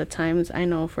lot of the times I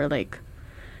know for like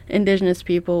indigenous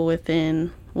people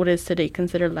within what is today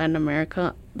considered Latin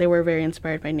America, they were very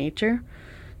inspired by nature.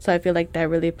 So I feel like that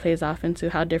really plays off into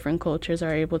how different cultures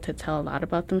are able to tell a lot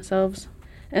about themselves.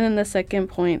 And then the second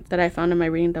point that I found in my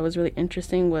reading that was really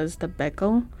interesting was the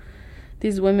beko.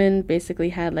 These women basically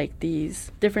had like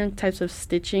these different types of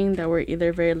stitching that were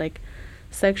either very like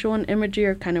sexual in imagery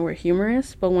or kind of were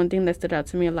humorous. But one thing that stood out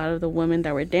to me, a lot of the women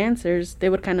that were dancers, they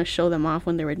would kind of show them off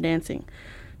when they were dancing.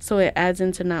 So it adds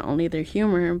into not only their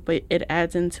humor, but it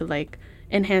adds into like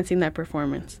enhancing that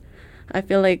performance. I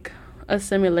feel like a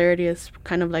similarity is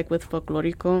kind of like with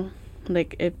folklorico.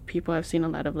 Like if people have seen a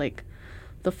lot of like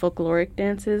the folkloric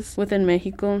dances within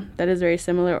Mexico, that is very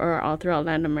similar, or all throughout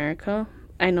Latin America.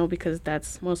 I know because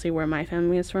that's mostly where my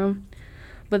family is from.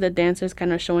 But the dancers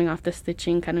kind of showing off the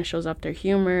stitching kind of shows off their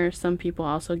humor. Some people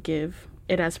also give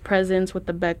it as presents with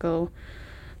the beko.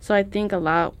 So I think a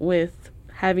lot with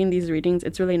having these readings,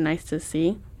 it's really nice to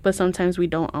see, but sometimes we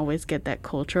don't always get that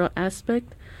cultural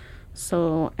aspect.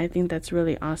 So I think that's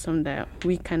really awesome that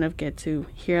we kind of get to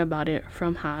hear about it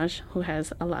from Haj, who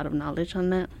has a lot of knowledge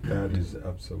on that. That is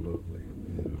absolutely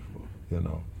beautiful,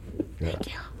 Yeah. Thank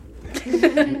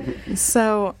you.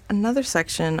 So another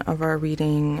section of our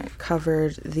reading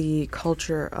covered the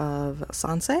culture of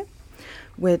sanse,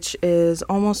 which is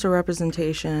almost a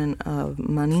representation of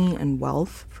money and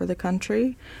wealth for the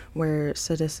country, where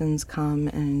citizens come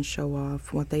and show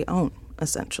off what they own,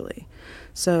 essentially.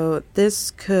 So this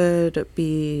could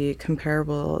be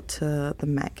comparable to the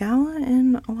Met Gala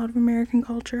in a lot of American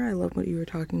culture. I love what you were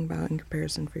talking about in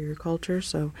comparison for your culture.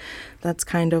 So that's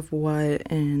kind of what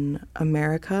in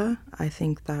America I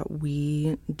think that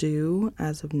we do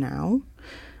as of now.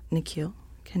 Nikhil,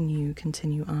 can you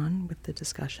continue on with the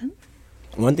discussion?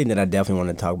 One thing that I definitely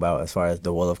want to talk about as far as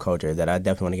the Wolof culture is that I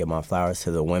definitely want to give my flowers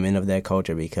to the women of that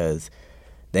culture, because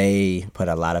they put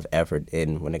a lot of effort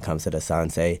in when it comes to the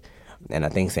sanse. And I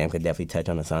think Sam could definitely touch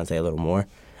on the sanse a little more.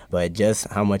 But just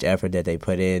how much effort that they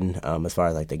put in as far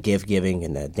as like the gift giving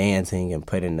and the dancing and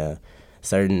putting the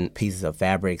certain pieces of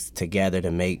fabrics together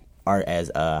to make art, as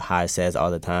Haj says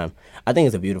all the time. I think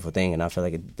it's a beautiful thing, and I feel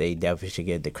like they definitely should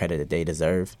get the credit that they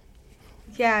deserve.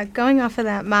 Yeah, going off of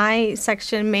that, my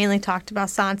section mainly talked about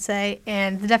sanse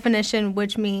and the definition,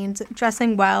 which means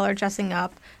dressing well or dressing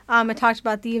up. It talked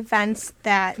about the events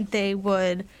that they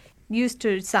would use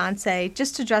to sanse,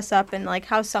 just to dress up and, like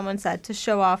how someone said, to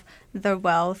show off their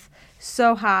wealth.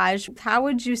 So, Haj, how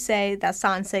would you say that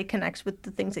sanse connects with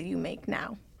the things that you make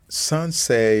now?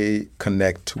 Sanse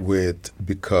connect with,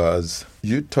 because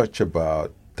you touch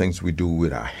about things we do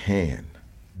with our hand.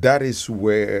 That is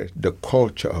where the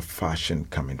culture of fashion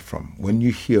coming from. When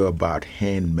you hear about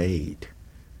handmade,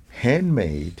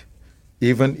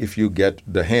 even if you get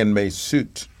the handmade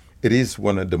suit, it is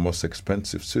one of the most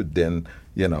expensive suits than,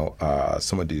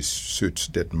 some of these suits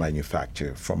that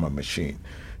manufacture from a machine.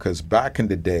 Because back in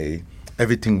the day,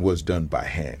 everything was done by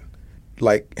hand.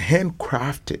 like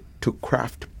handcrafted to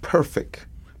craft perfect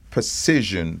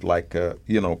precision, like a,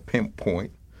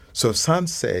 pinpoint. So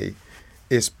Sansei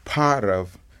is part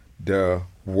of the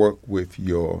work with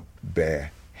your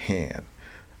bare hand.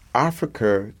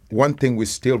 Africa, one thing we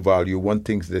still value, one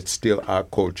thing that's still our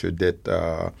culture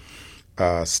that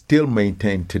still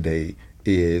maintained today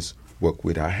is work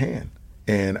with our hand.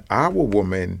 And our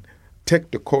women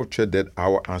take the culture that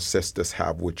our ancestors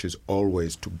have, which is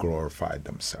always to glorify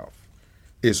themselves.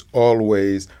 It's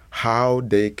always how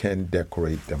they can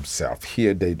decorate themselves.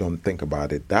 Here they don't think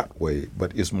about it that way,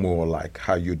 but it's more like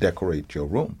how you decorate your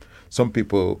room. Some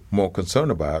people more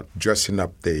concerned about dressing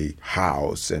up the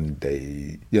house and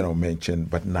they, mention,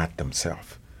 but not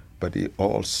themselves. But it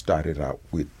all started out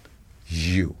with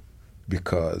you.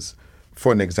 Because,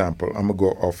 for an example, I'm going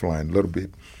to go offline a little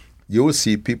bit. You will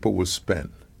see people will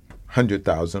spend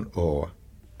 $100,000 or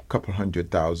a couple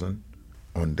 $100,000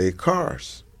 on their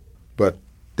cars. But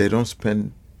they don't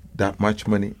spend that much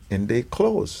money in their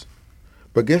clothes.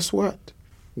 But guess what?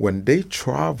 When they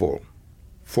travel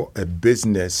for a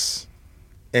business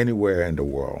anywhere in the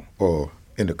world or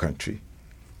in the country,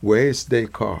 where is their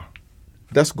car?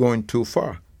 That's going too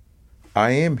far.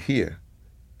 I am here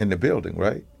in the building,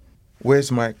 right?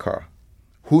 Where's my car?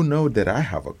 Who knows that I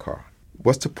have a car?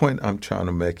 What's the point I'm trying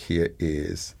to make here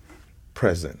is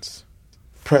presence.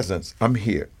 Presence, I'm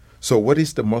here. So what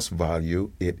is the most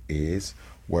value? It is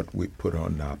what we put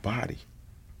on our body,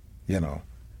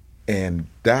 And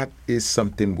that is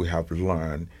something we have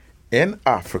learned in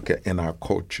Africa, in our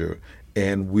culture,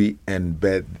 and we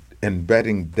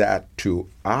embedding that to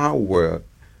our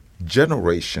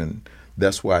generation.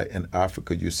 That's why in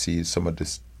Africa you see some of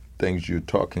the things you're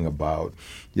talking about.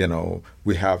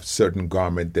 We have certain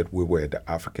garment that we wear, the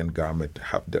African garment,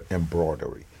 have the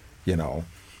embroidery,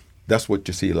 That's what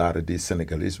you see a lot of these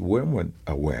Senegalese women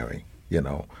are wearing,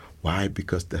 Why?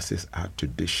 Because this is our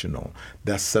traditional.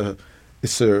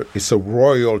 It's a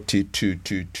royalty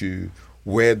to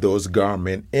wear those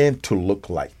garments and to look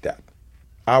like that.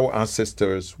 Our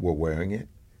ancestors were wearing it,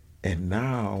 and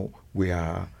now we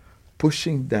are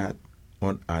pushing that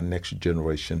on our next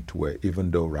generation to where,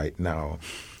 even though right now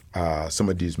some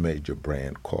of these major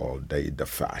brands call the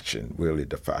fashion, really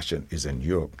the fashion is in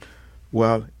Europe.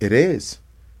 Well, it is.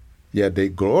 Yeah, they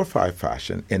glorify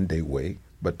fashion in their way,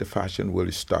 but the fashion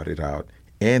really started out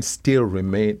and still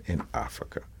remain in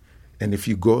Africa. And if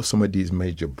you go some of these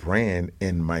major brands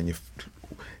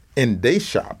in their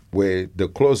shop where the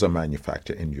clothes are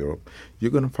manufactured in Europe,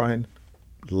 you're going to find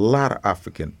a lot of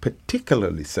African,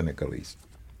 particularly Senegalese.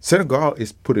 Senegal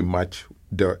is pretty much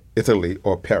the Italy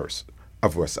or Paris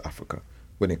of West Africa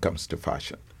when it comes to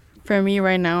fashion. For me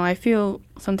right now, I feel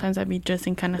sometimes I'd be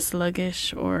dressing kind of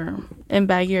sluggish or in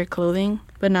baggier clothing.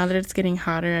 But now that it's getting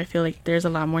hotter, I feel like there's a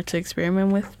lot more to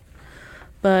experiment with.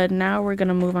 But now we're going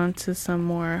to move on to some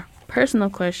more personal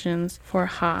questions for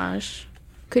Haj.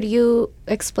 Could you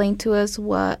explain to us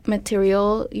what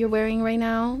material you're wearing right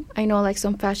now? I know like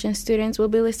some fashion students will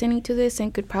be listening to this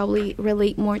and could probably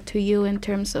relate more to you in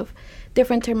terms of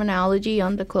different terminology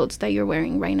on the clothes that you're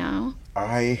wearing right now.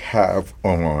 I have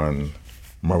on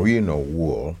merino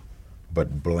wool,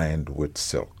 but blend with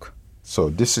silk. So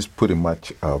this is pretty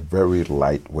much a very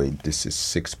lightweight. This is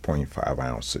 6.5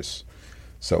 ounces.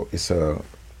 So it's a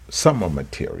summer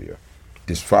material.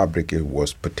 This fabric, it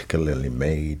was particularly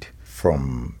made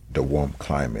from the warm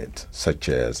climate, such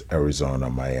as Arizona,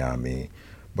 Miami.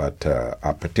 But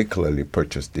I particularly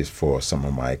purchased this for some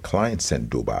of my clients in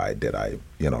Dubai that I,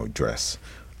 dress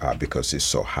because it's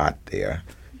so hot there.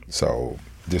 So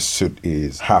this suit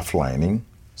is half lining.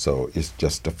 So it's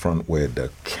just the front where the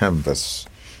canvas,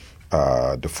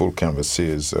 the full canvas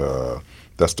is.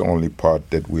 That's the only part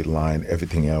that we line.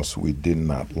 Everything else we did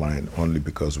not line, only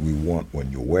because we want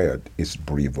when you wear it, it's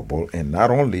breathable. And not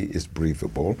only is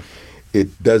breathable,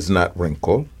 it does not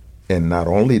wrinkle. And not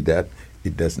only that,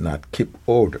 it does not keep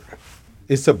odor.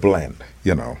 It's a blend,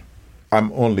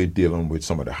 I'm only dealing with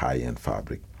some of the high-end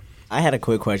fabric. I had a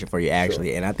quick question for you, actually,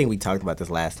 sure. And I think we talked about this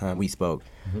last time we spoke.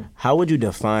 Mm-hmm. How would you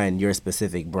define your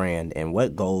specific brand, and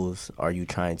what goals are you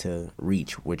trying to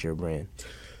reach with your brand?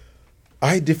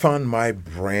 I define my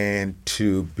brand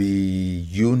to be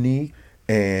unique,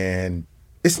 and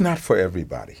it's not for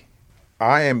everybody.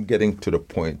 I am getting to the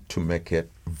point to make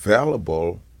it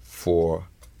available for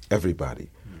everybody.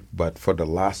 But for the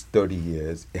last 30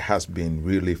 years, it has been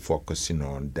really focusing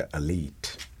on the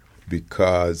elite,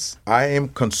 because I am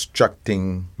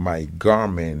constructing my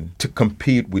garment to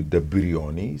compete with the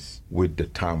Brionis, with the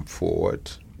Tom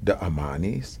Ford, the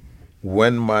Armanis.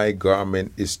 When my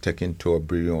garment is taken to a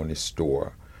Brioni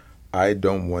store, I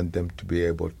don't want them to be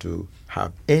able to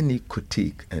have any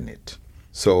critique in it.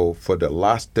 So for the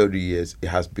last 30 years, it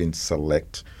has been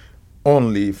select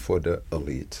only for the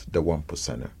elite, the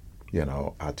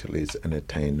 1%er, athletes,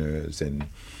 entertainers, and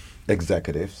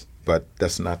executives. But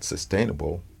that's not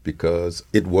sustainable because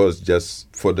it was just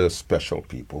for the special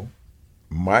people.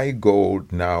 My goal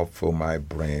now for my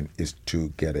brand is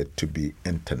to get it to be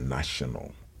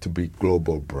international, to be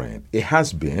global brand. It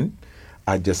has been.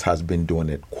 I just has been doing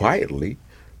it quietly,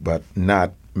 but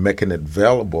not making it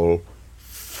available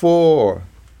for,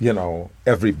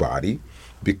 everybody,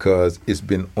 because it's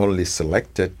been only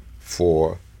selected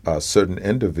for a certain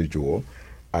individual.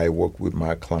 I work with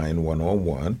my client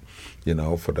one-on-one,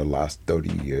 for the last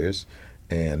 30 years.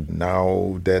 And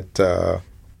now that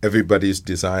everybody's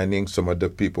designing, some of the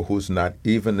people who's not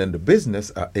even in the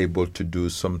business are able to do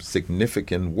some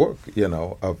significant work,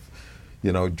 of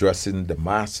dressing the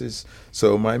masses.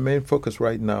 So my main focus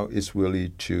right now is really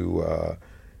to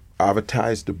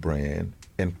advertise the brand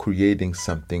and creating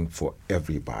something for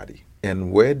everybody.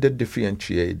 And where the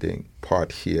differentiating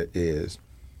part here is,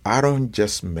 I don't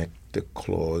just make the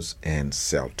clothes and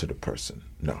sell to the person.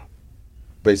 No.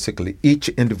 Basically, each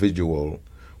individual,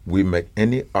 we make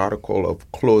any article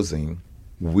of clothing,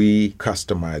 we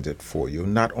customize it for you.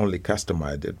 Not only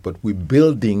customize it, but we're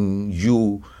building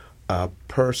you a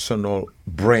personal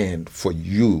brand for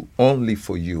you, only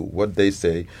for you. What they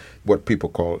say, what people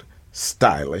call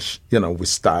stylish, we're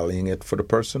styling it for the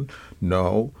person.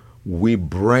 No, we're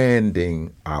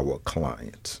branding our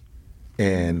clients.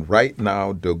 And right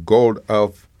now, the goal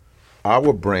of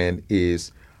our brand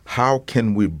is how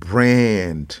can we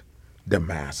brand the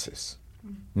masses?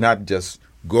 Not just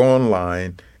go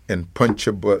online and punch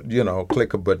a button,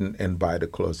 click a button and buy the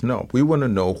clothes. No, we want to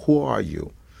know, who are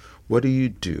you? What do you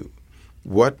do?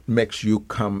 What makes you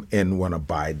come and want to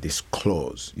buy this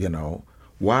clothes?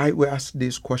 Why we ask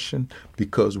this question?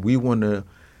 Because we want to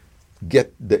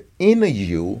get the inner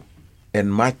you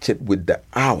and match it with the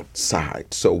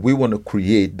outside. So we want to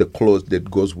create the clothes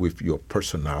that goes with your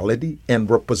personality and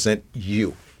represent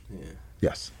you. Yeah.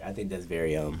 Yes. I think that's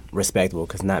very respectable,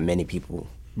 because not many people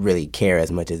really care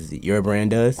as much as your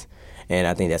brand does. And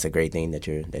I think that's a great thing that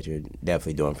you're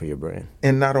definitely doing for your brand.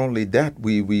 And not only that,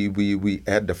 we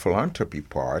add the philanthropy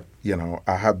part.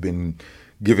 I have been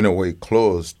giving away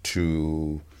clothes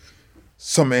to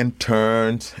some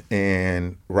interns,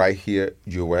 and right here,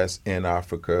 U.S. and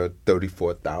Africa,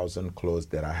 34,000 clothes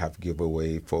that I have give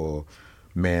away for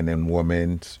men and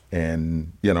women.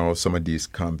 And, some of these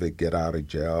convicts get out of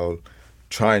jail,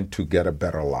 trying to get a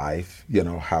better life,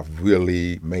 have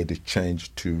really made a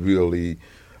change to really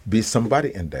be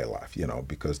somebody in their life,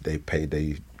 because they pay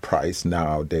their price.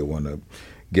 Now they want to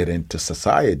get into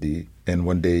society. And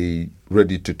when they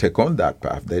ready to take on that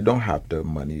path, they don't have the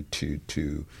money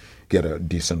to get a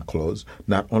decent clothes.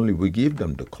 Not only we give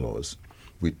them the clothes,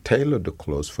 we tailor the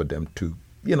clothes for them to,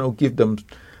 give them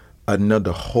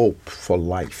another hope for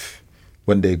life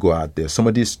when they go out there. Some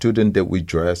of these students that we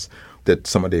dress, that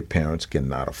some of their parents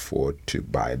cannot afford to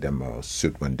buy them a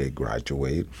suit when they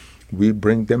graduate, we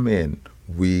bring them in,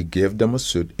 we give them a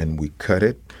suit and we cut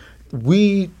it.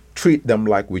 We treat them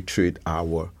like we treat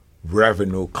our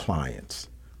revenue clients.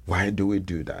 Why do we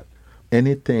do that?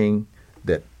 Anything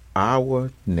that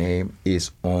our name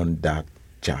is on that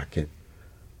jacket,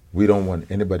 we don't want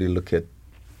anybody to look at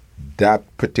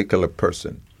that particular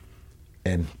person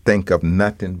and think of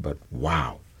nothing but,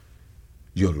 wow,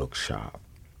 you look sharp.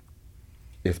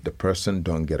 If the person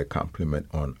don't get a compliment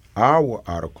on our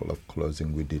article of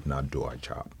clothing, we did not do our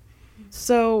job.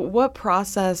 So what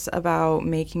process about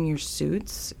making your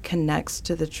suits connects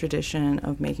to the tradition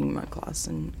of making mudcloths?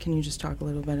 And can you just talk a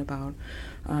little bit about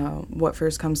what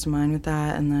first comes to mind with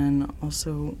that, and then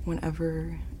also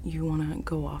whenever you want to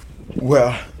go off?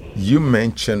 Well, you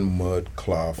mentioned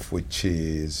mudcloth, which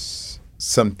is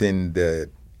something that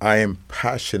I am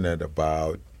passionate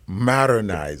about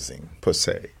modernizing, per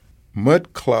se.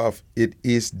 Mudcloth, it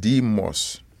is the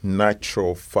most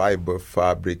natural fiber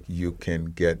fabric you can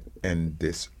get in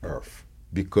this earth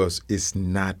because it's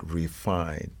not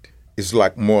refined. It's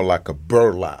more like a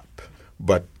burlap,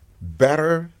 but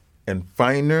better and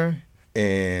finer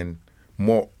and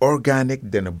more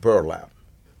organic than a burlap.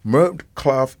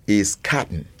 Mudcloth is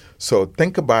cotton. So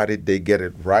think about it, they get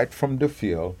it right from the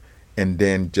field and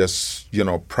then just,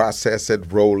 process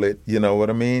it, roll it, you know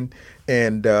what I mean?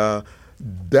 And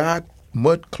that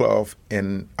mudcloth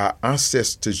and our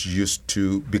ancestors used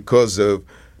to, because of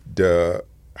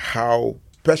how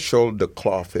special the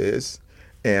cloth is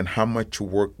and how much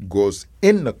work goes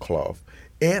in the cloth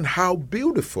and how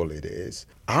beautiful it is,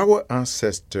 our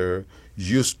ancestor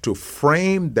used to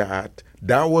frame that.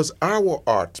 That was our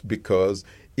art because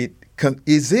it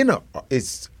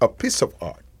it's a piece of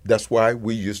art. That's why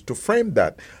we used to frame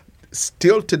that.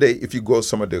 Still today, if you go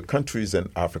some of the countries in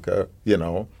Africa,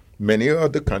 many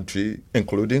other countries,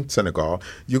 including Senegal,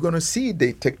 you're going to see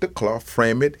they take the cloth,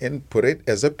 frame it, and put it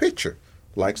as a picture,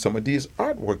 like some of these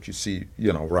artwork you see,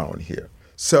 around here.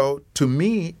 So to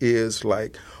me is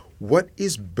like, what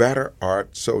is better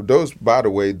art? So those, by the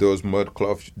way, those mud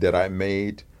cloths that I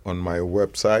made on my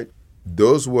website,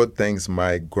 those were things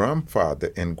my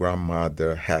grandfather and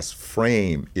grandmother has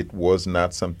framed. It was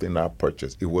not something I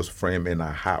purchased. It was framed in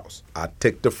a house. I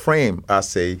take the frame. I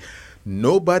say,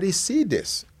 nobody see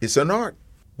this. It's an art.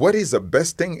 What is the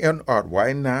best thing in art?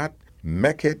 Why not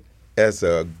make it as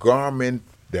a garment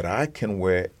that I can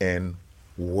wear and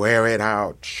wear it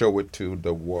out, show it to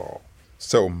the world?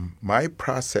 So my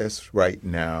process right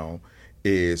now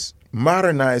is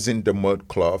modernizing the mud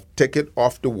cloth, take it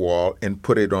off the wall, and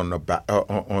put it on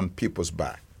on people's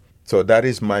back. So that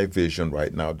is my vision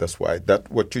right now. That's why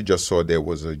what you just saw there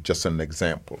was just an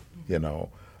example.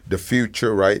 The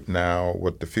future right now,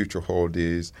 what the future holds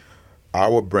is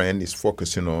our brand is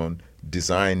focusing on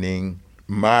designing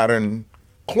modern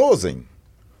clothing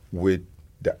with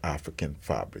the African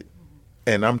fabric.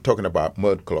 And I'm talking about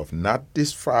mud cloth, not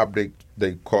this fabric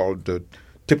they call the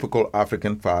typical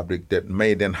African fabric that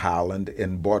made in Holland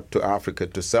and brought to Africa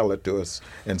to sell it to us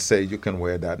and say you can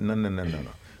wear that. No.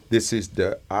 This is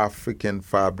the African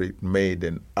fabric made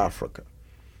in Africa,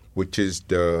 which is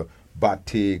the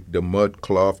batik, the mud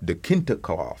cloth, the kente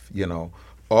cloth,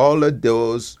 All of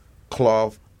those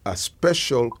cloth are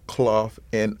special cloth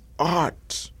and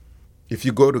art. If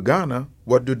you go to Ghana,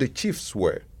 what do the chiefs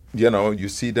wear? You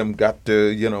see them got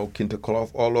the, kente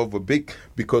cloth all over big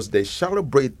because they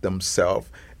celebrate themselves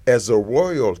as a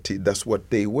royalty. That's what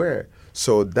they wear.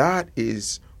 So that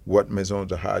is what Maison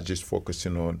de Hajj is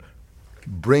focusing on.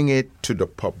 Bring it to the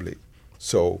public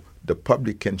so the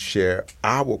public can share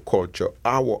our culture,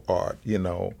 our art,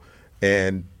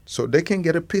 and so they can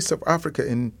get a piece of Africa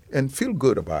and feel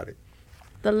good about it.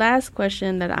 The last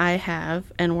question that I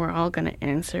have, and we're all going to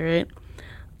answer it,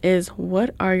 is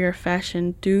what are your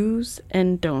fashion do's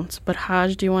and don'ts? But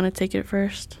Hajj, do you want to take it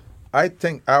first? I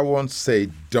think I won't say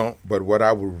don't, but what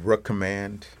I would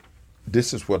recommend,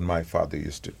 this is what my father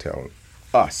used to tell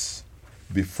us.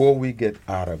 Before we get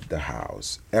out of the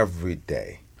house every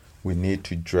day, we need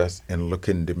to dress and look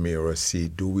in the mirror, see,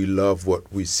 do we love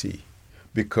what we see?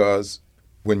 Because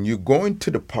when you go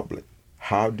into the public,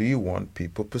 how do you want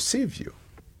people to perceive you?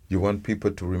 You want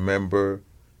people to remember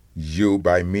you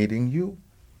by meeting you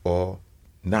or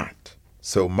not?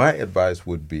 So my advice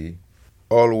would be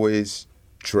always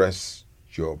dress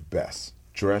your best.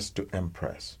 Dress to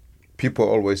impress. People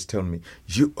always tell me,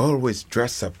 you always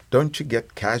dress up. Don't you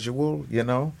get casual,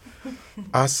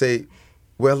 I say,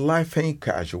 well, life ain't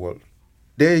casual.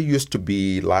 There used to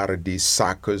be a lot of these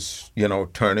soccer's,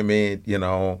 tournament,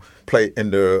 play in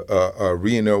the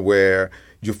arena where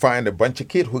you find a bunch of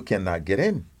kids who cannot get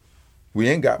in. We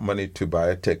ain't got money to buy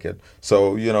a ticket.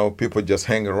 So, people just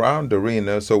hang around the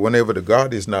arena. So whenever the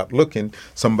guard is not looking,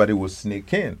 somebody will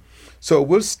sneak in. So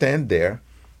we'll stand there.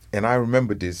 And I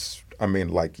remember this,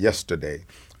 like yesterday.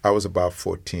 I was about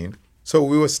 14. So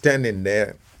we were standing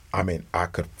there. I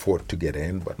could afford to get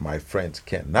in, but my friends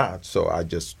cannot. So I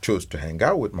just chose to hang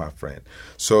out with my friend.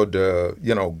 So the,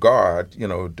 guard,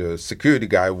 the security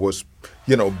guy was,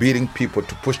 beating people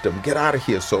to push them, get out of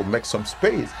here. So make some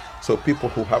space so people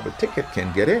who have a ticket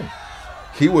can get in.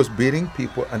 He was beating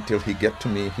people until he get to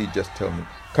me. He just tell me,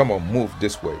 come on, move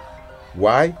this way.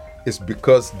 Why? It's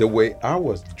because the way I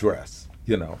was dressed,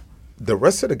 The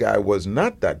rest of the guy was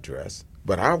not that dressed,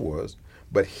 but I was.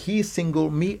 But he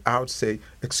singled me out, say,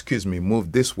 excuse me,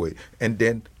 move this way. And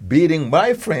then beating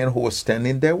my friend who was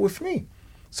standing there with me.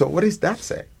 So what does that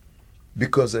say?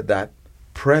 Because of that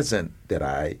present that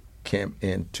I came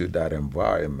into that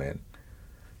environment,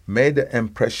 made the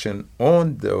impression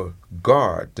on the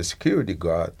guard, the security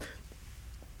guard,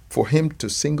 for him to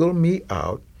single me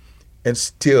out and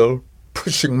still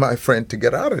pushing my friend to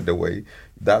get out of the way.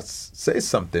 That says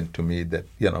something to me that,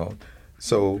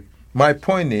 So my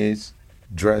point is,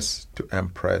 dress to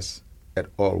impress at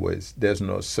always. There's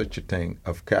no such a thing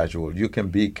of casual. You can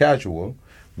be casual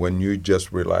when you're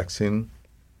just relaxing.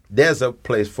 There's a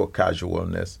place for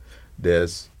casualness.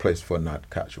 There's a place for not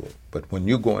casual. But when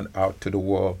you're going out to the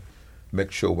world,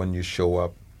 make sure when you show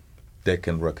up, they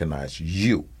can recognize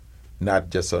you,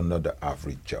 not just another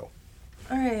average Joe.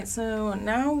 All right, so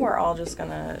now we're all just going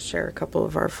to share a couple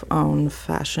of our own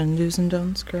fashion do's and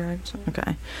don'ts, correct?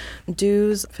 Okay.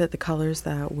 Do's, fit the colors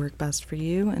that work best for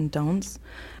you, and don'ts,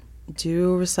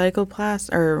 do recycled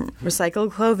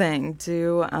clothing.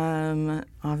 Do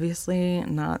obviously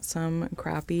not some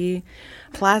crappy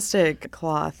plastic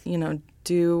cloth.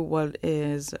 Do what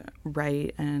is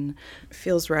right and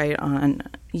feels right on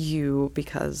you,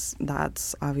 because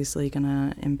that's obviously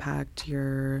gonna impact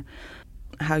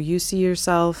how you see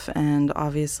yourself, and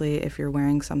obviously if you're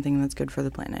wearing something that's good for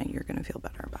the planet, you're gonna feel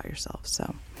better about yourself.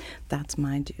 So that's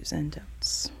my do's and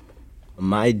don'ts.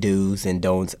 My do's and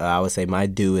don'ts, I would say my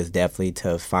do is definitely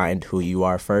to find who you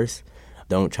are first.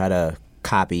 Don't try to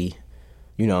copy,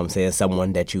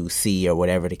 someone that you see or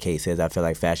whatever the case is. I feel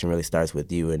like fashion really starts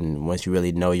with you, and once you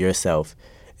really know yourself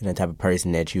and the type of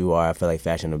person that you are, I feel like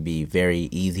fashion will be very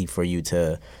easy for you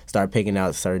to start picking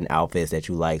out certain outfits that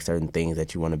you like, certain things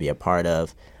that you want to be a part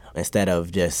of, instead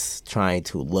of just trying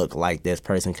to look like this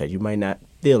person, because you might not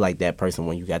feel like that person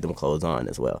when you got them clothes on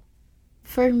as well.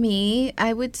 For me,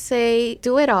 I would say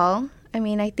do it all.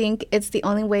 I think it's the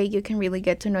only way you can really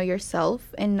get to know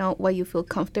yourself and know what you feel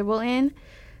comfortable in.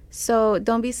 So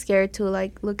don't be scared to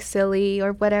look silly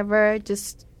or whatever.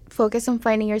 Just focus on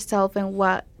finding yourself and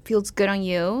what feels good on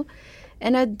you.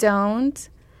 And a don't,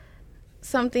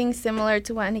 something similar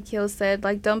to what Nikhil said,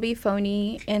 don't be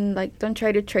phony and don't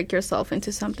try to trick yourself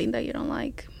into something that you don't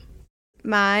like.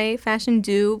 My fashion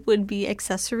do would be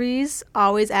accessories.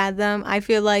 Always add them. I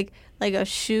feel like a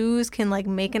shoes can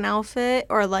make an outfit,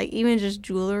 or even just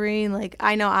jewelry.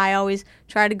 I know I always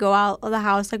try to go out of the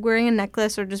house wearing a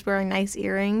necklace or just wearing nice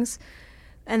earrings.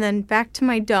 And then back to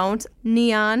my don't,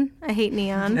 neon. I hate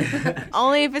neon.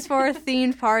 Only if it's for a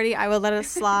themed party, I would let it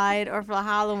slide, or for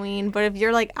Halloween. But if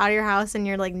you're out of your house and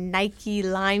you're Nike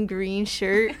lime green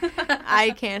shirt, I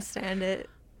can't stand it.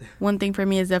 One thing for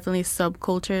me is definitely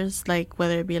subcultures,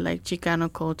 whether it be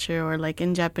Chicano culture, or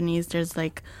in Japanese, there's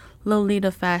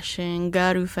Lolita fashion.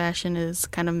 Garu fashion is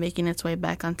kind of making its way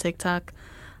back on TikTok.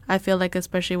 I feel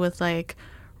especially with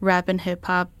rap and hip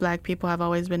hop, Black people have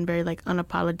always been very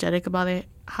unapologetic about it,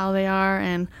 how they are,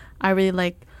 and I really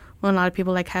like when a lot of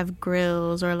people have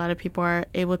grills, or a lot of people are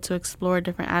able to explore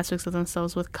different aspects of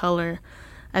themselves with color.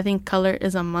 I think color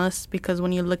is a must, because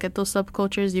when you look at those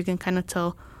subcultures, you can kind of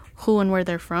tell who and where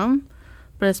they're from.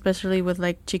 But especially with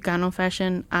Chicano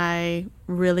fashion, I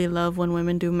really love when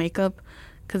women do makeup,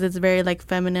 because it's very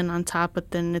feminine on top,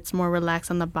 but then it's more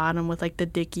relaxed on the bottom with the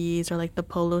Dickies or the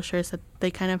polo shirts that they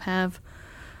kind of have.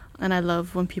 And I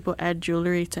love when people add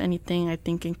jewelry to anything. I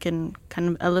think it can kind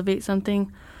of elevate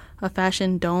something. A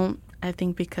fashion don't, I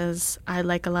think, because I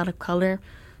like a lot of color.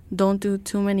 Don't do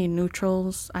too many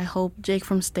neutrals. I hope Jake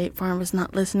from State Farm is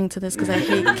not listening to this, because I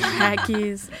hate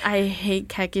khakis. I hate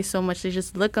khakis so much. They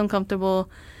just look uncomfortable.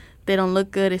 They don't look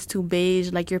good. It's too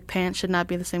beige. Your pants should not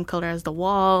be the same color as the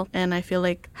wall. And I feel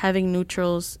having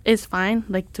neutrals is fine,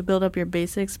 to build up your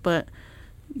basics, but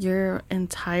your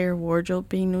entire wardrobe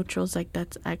being neutrals,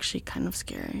 that's actually kind of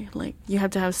scary. You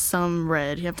have to have some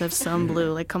red. You have to have some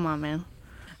blue. Come on, man.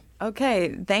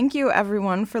 Okay, thank you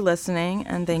everyone for listening,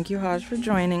 and thank you, Haj, for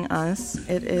joining us.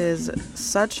 It is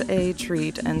such a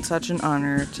treat and such an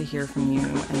honor to hear from you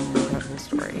and your incredible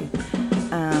story.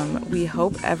 We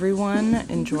hope everyone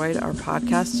enjoyed our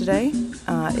podcast today.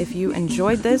 If you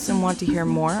enjoyed this and want to hear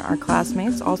more, our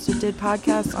classmates also did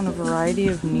podcasts on a variety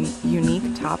of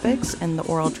unique topics in the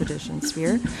oral tradition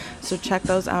sphere, so check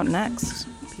those out next.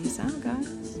 Peace out,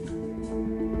 guys.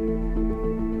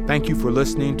 Thank you for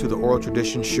listening to the Oral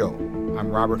Traditions Show. I'm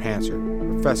Robert Hansard,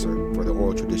 professor for the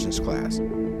Oral Traditions class.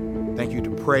 Thank you to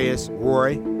Preyas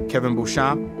Roy, Kevin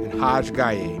Beauchamp, and Haj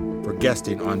Gaye for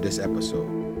guesting on this episode.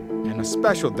 And a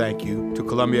special thank you to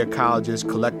Columbia College's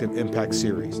Collective Impact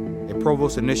Series, a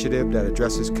provost initiative that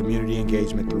addresses community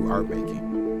engagement through art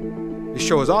making. This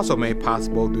show is also made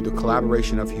possible through the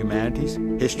collaboration of Humanities,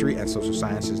 History, and Social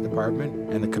Sciences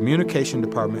Department and the Communication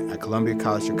Department at Columbia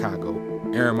College Chicago,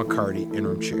 Aaron McCarty,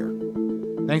 Interim Chair.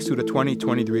 Thanks to the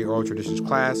 2023 Oral Traditions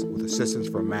class with assistance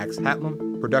from Max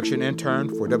Hatlam, production intern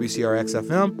for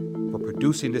WCRX-FM, for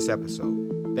producing this episode.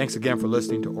 Thanks again for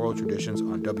listening to Oral Traditions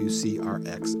on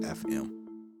WCRX-FM.